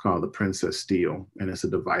 called The Princess Steel. And it's a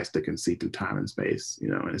device that can see through time and space,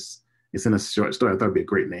 and it's in a short story. I thought it'd be a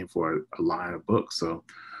great name for a line of books. So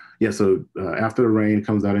yeah, After the Rain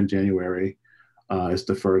comes out in January. It's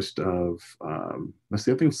the first of, I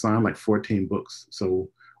think we've signed like 14 books. So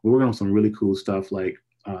we're working on some really cool stuff. Like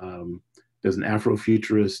there's an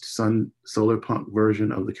Afrofuturist solar punk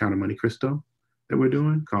version of the Count of Monte Cristo that we're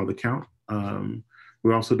doing called The Count.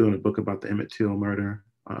 We're also doing a book about the Emmett Till murder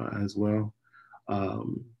as well.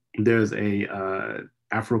 There's a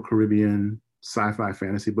Afro-Caribbean sci-fi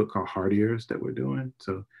fantasy book called Hard Ears that we're doing.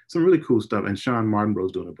 So some really cool stuff. And Sean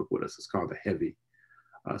Martinbro's doing a book with us. It's called The Heavy.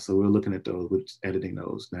 So we're looking at those, we're just editing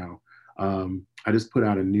those now. I just put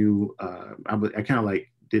out a new, I kind of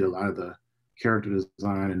like did a lot of the character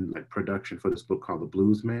design and like production for this book called The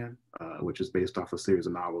Blues Man, which is based off a series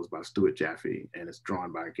of novels by Stuart Jaffe, and it's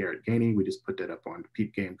drawn by Garrett Gainey. We just put that up on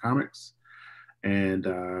Peep Game Comics. And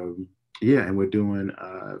and we're doing,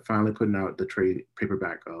 finally putting out the trade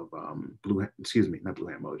paperback of not Blue Hand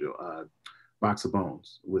Mojo, Box of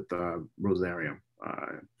Bones with Rosarium.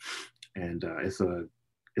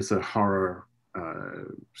 It's a horror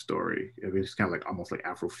story. I mean, it's kind of like almost like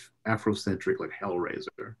Afrocentric, like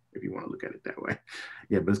Hellraiser, if you want to look at it that way.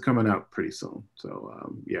 Yeah, but it's coming out pretty soon. So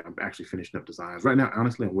I'm actually finishing up designs right now.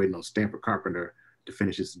 Honestly, I'm waiting on Stamper Carpenter to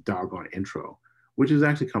finish his doggone intro, which is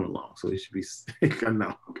actually coming along. So it should be, I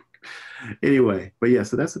know. Anyway, but yeah,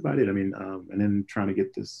 so that's about it. I mean, and then trying to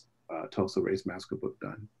get this Tulsa Race Massacre book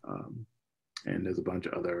done. And there's a bunch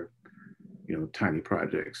of other tiny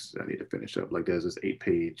projects I need to finish up. Like there's this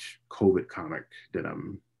 8-page COVID comic that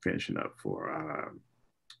I'm finishing up for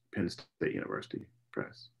Penn State University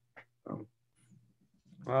Press.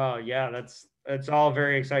 Well, yeah, that's all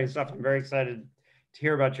very exciting stuff. I'm very excited to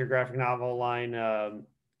hear about your graphic novel line.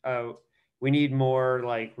 We need more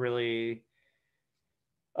like really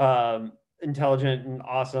intelligent and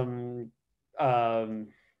awesome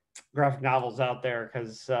graphic novels out there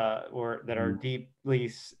because that are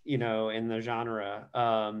deeply in the genre.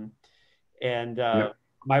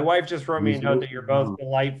 My wife just wrote me a note that you're both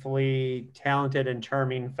delightfully talented and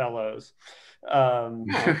charming fellows. Doesn't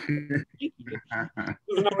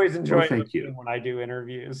always enjoy when I do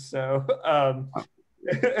interviews, so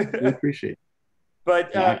we appreciate it.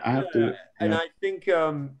 But I have to, and I think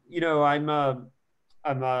I'm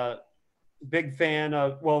a big fan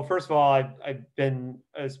of, well, first of all, I've been,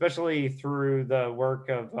 especially through the work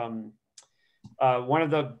of one of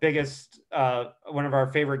the biggest, one of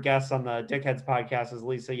our favorite guests on the Dickheads podcast is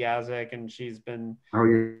Lisa Yazik, and she's been,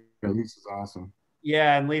 Lisa's awesome.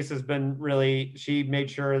 Yeah, and Lisa's been really, she made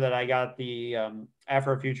sure that I got the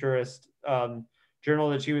Afrofuturist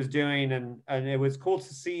journal that she was doing, and it was cool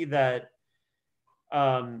to see that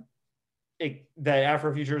that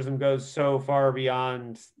Afrofuturism goes so far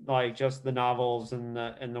beyond like just the novels and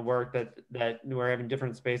the work that we're having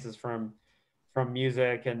different spaces from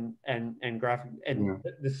music and graphic, and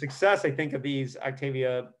the success, I think, of these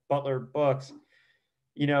Octavia Butler books,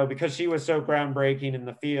 because she was so groundbreaking in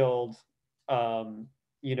the field,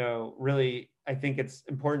 really, I think it's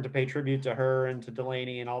important to pay tribute to her and to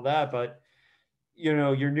Delaney and all that. But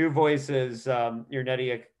your new voices, your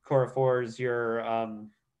Nnedi Okorafor's, your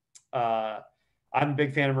I'm a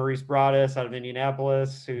big fan of Maurice Broaddus out of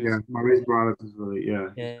Indianapolis. Maurice Broaddus is really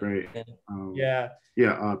great.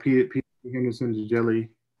 Peter Henderson's Jelly,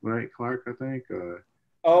 right? Clark, I think.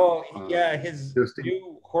 His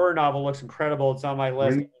new horror novel looks incredible. It's on my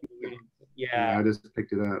list. I just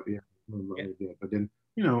picked it up. But then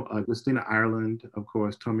Justina Ireland, of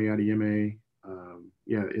course, Tomi Adeyemi.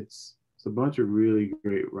 It's a bunch of really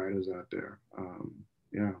great writers out there.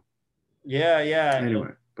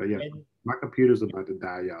 Anyway, but My computer's about to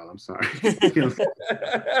die, y'all. I'm sorry.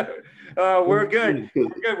 We're good. We're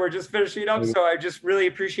good. We're just finishing up. So I just really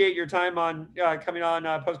appreciate your time on coming on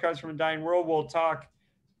Postcards from a Dying World. We'll talk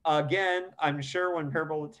again, I'm sure, when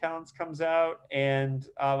Parable of Talents comes out, and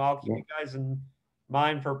I'll keep you guys in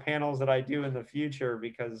mind for panels that I do in the future,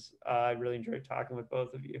 because I really enjoyed talking with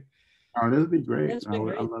both of you. Oh, this would be great. I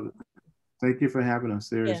love it. Thank you for having us.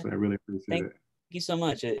 Seriously, I really appreciate it. Thank you so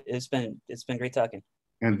much. It's been great talking.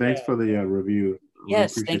 And thanks for the review.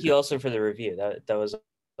 Yes, thank you also for the review. That was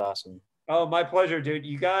awesome. Oh, my pleasure, dude.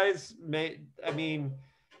 You guys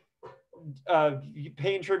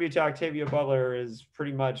paying tribute to Octavia Butler is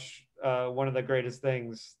pretty much one of the greatest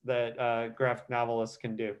things that graphic novelists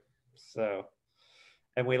can do. So,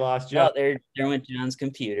 and we lost John. Oh, there went John's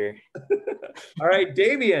computer. All right,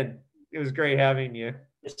 Damian, it was great having you.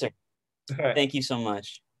 Yes, sir. Right. Thank you so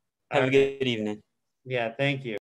much. Have a good evening. Yeah, thank you.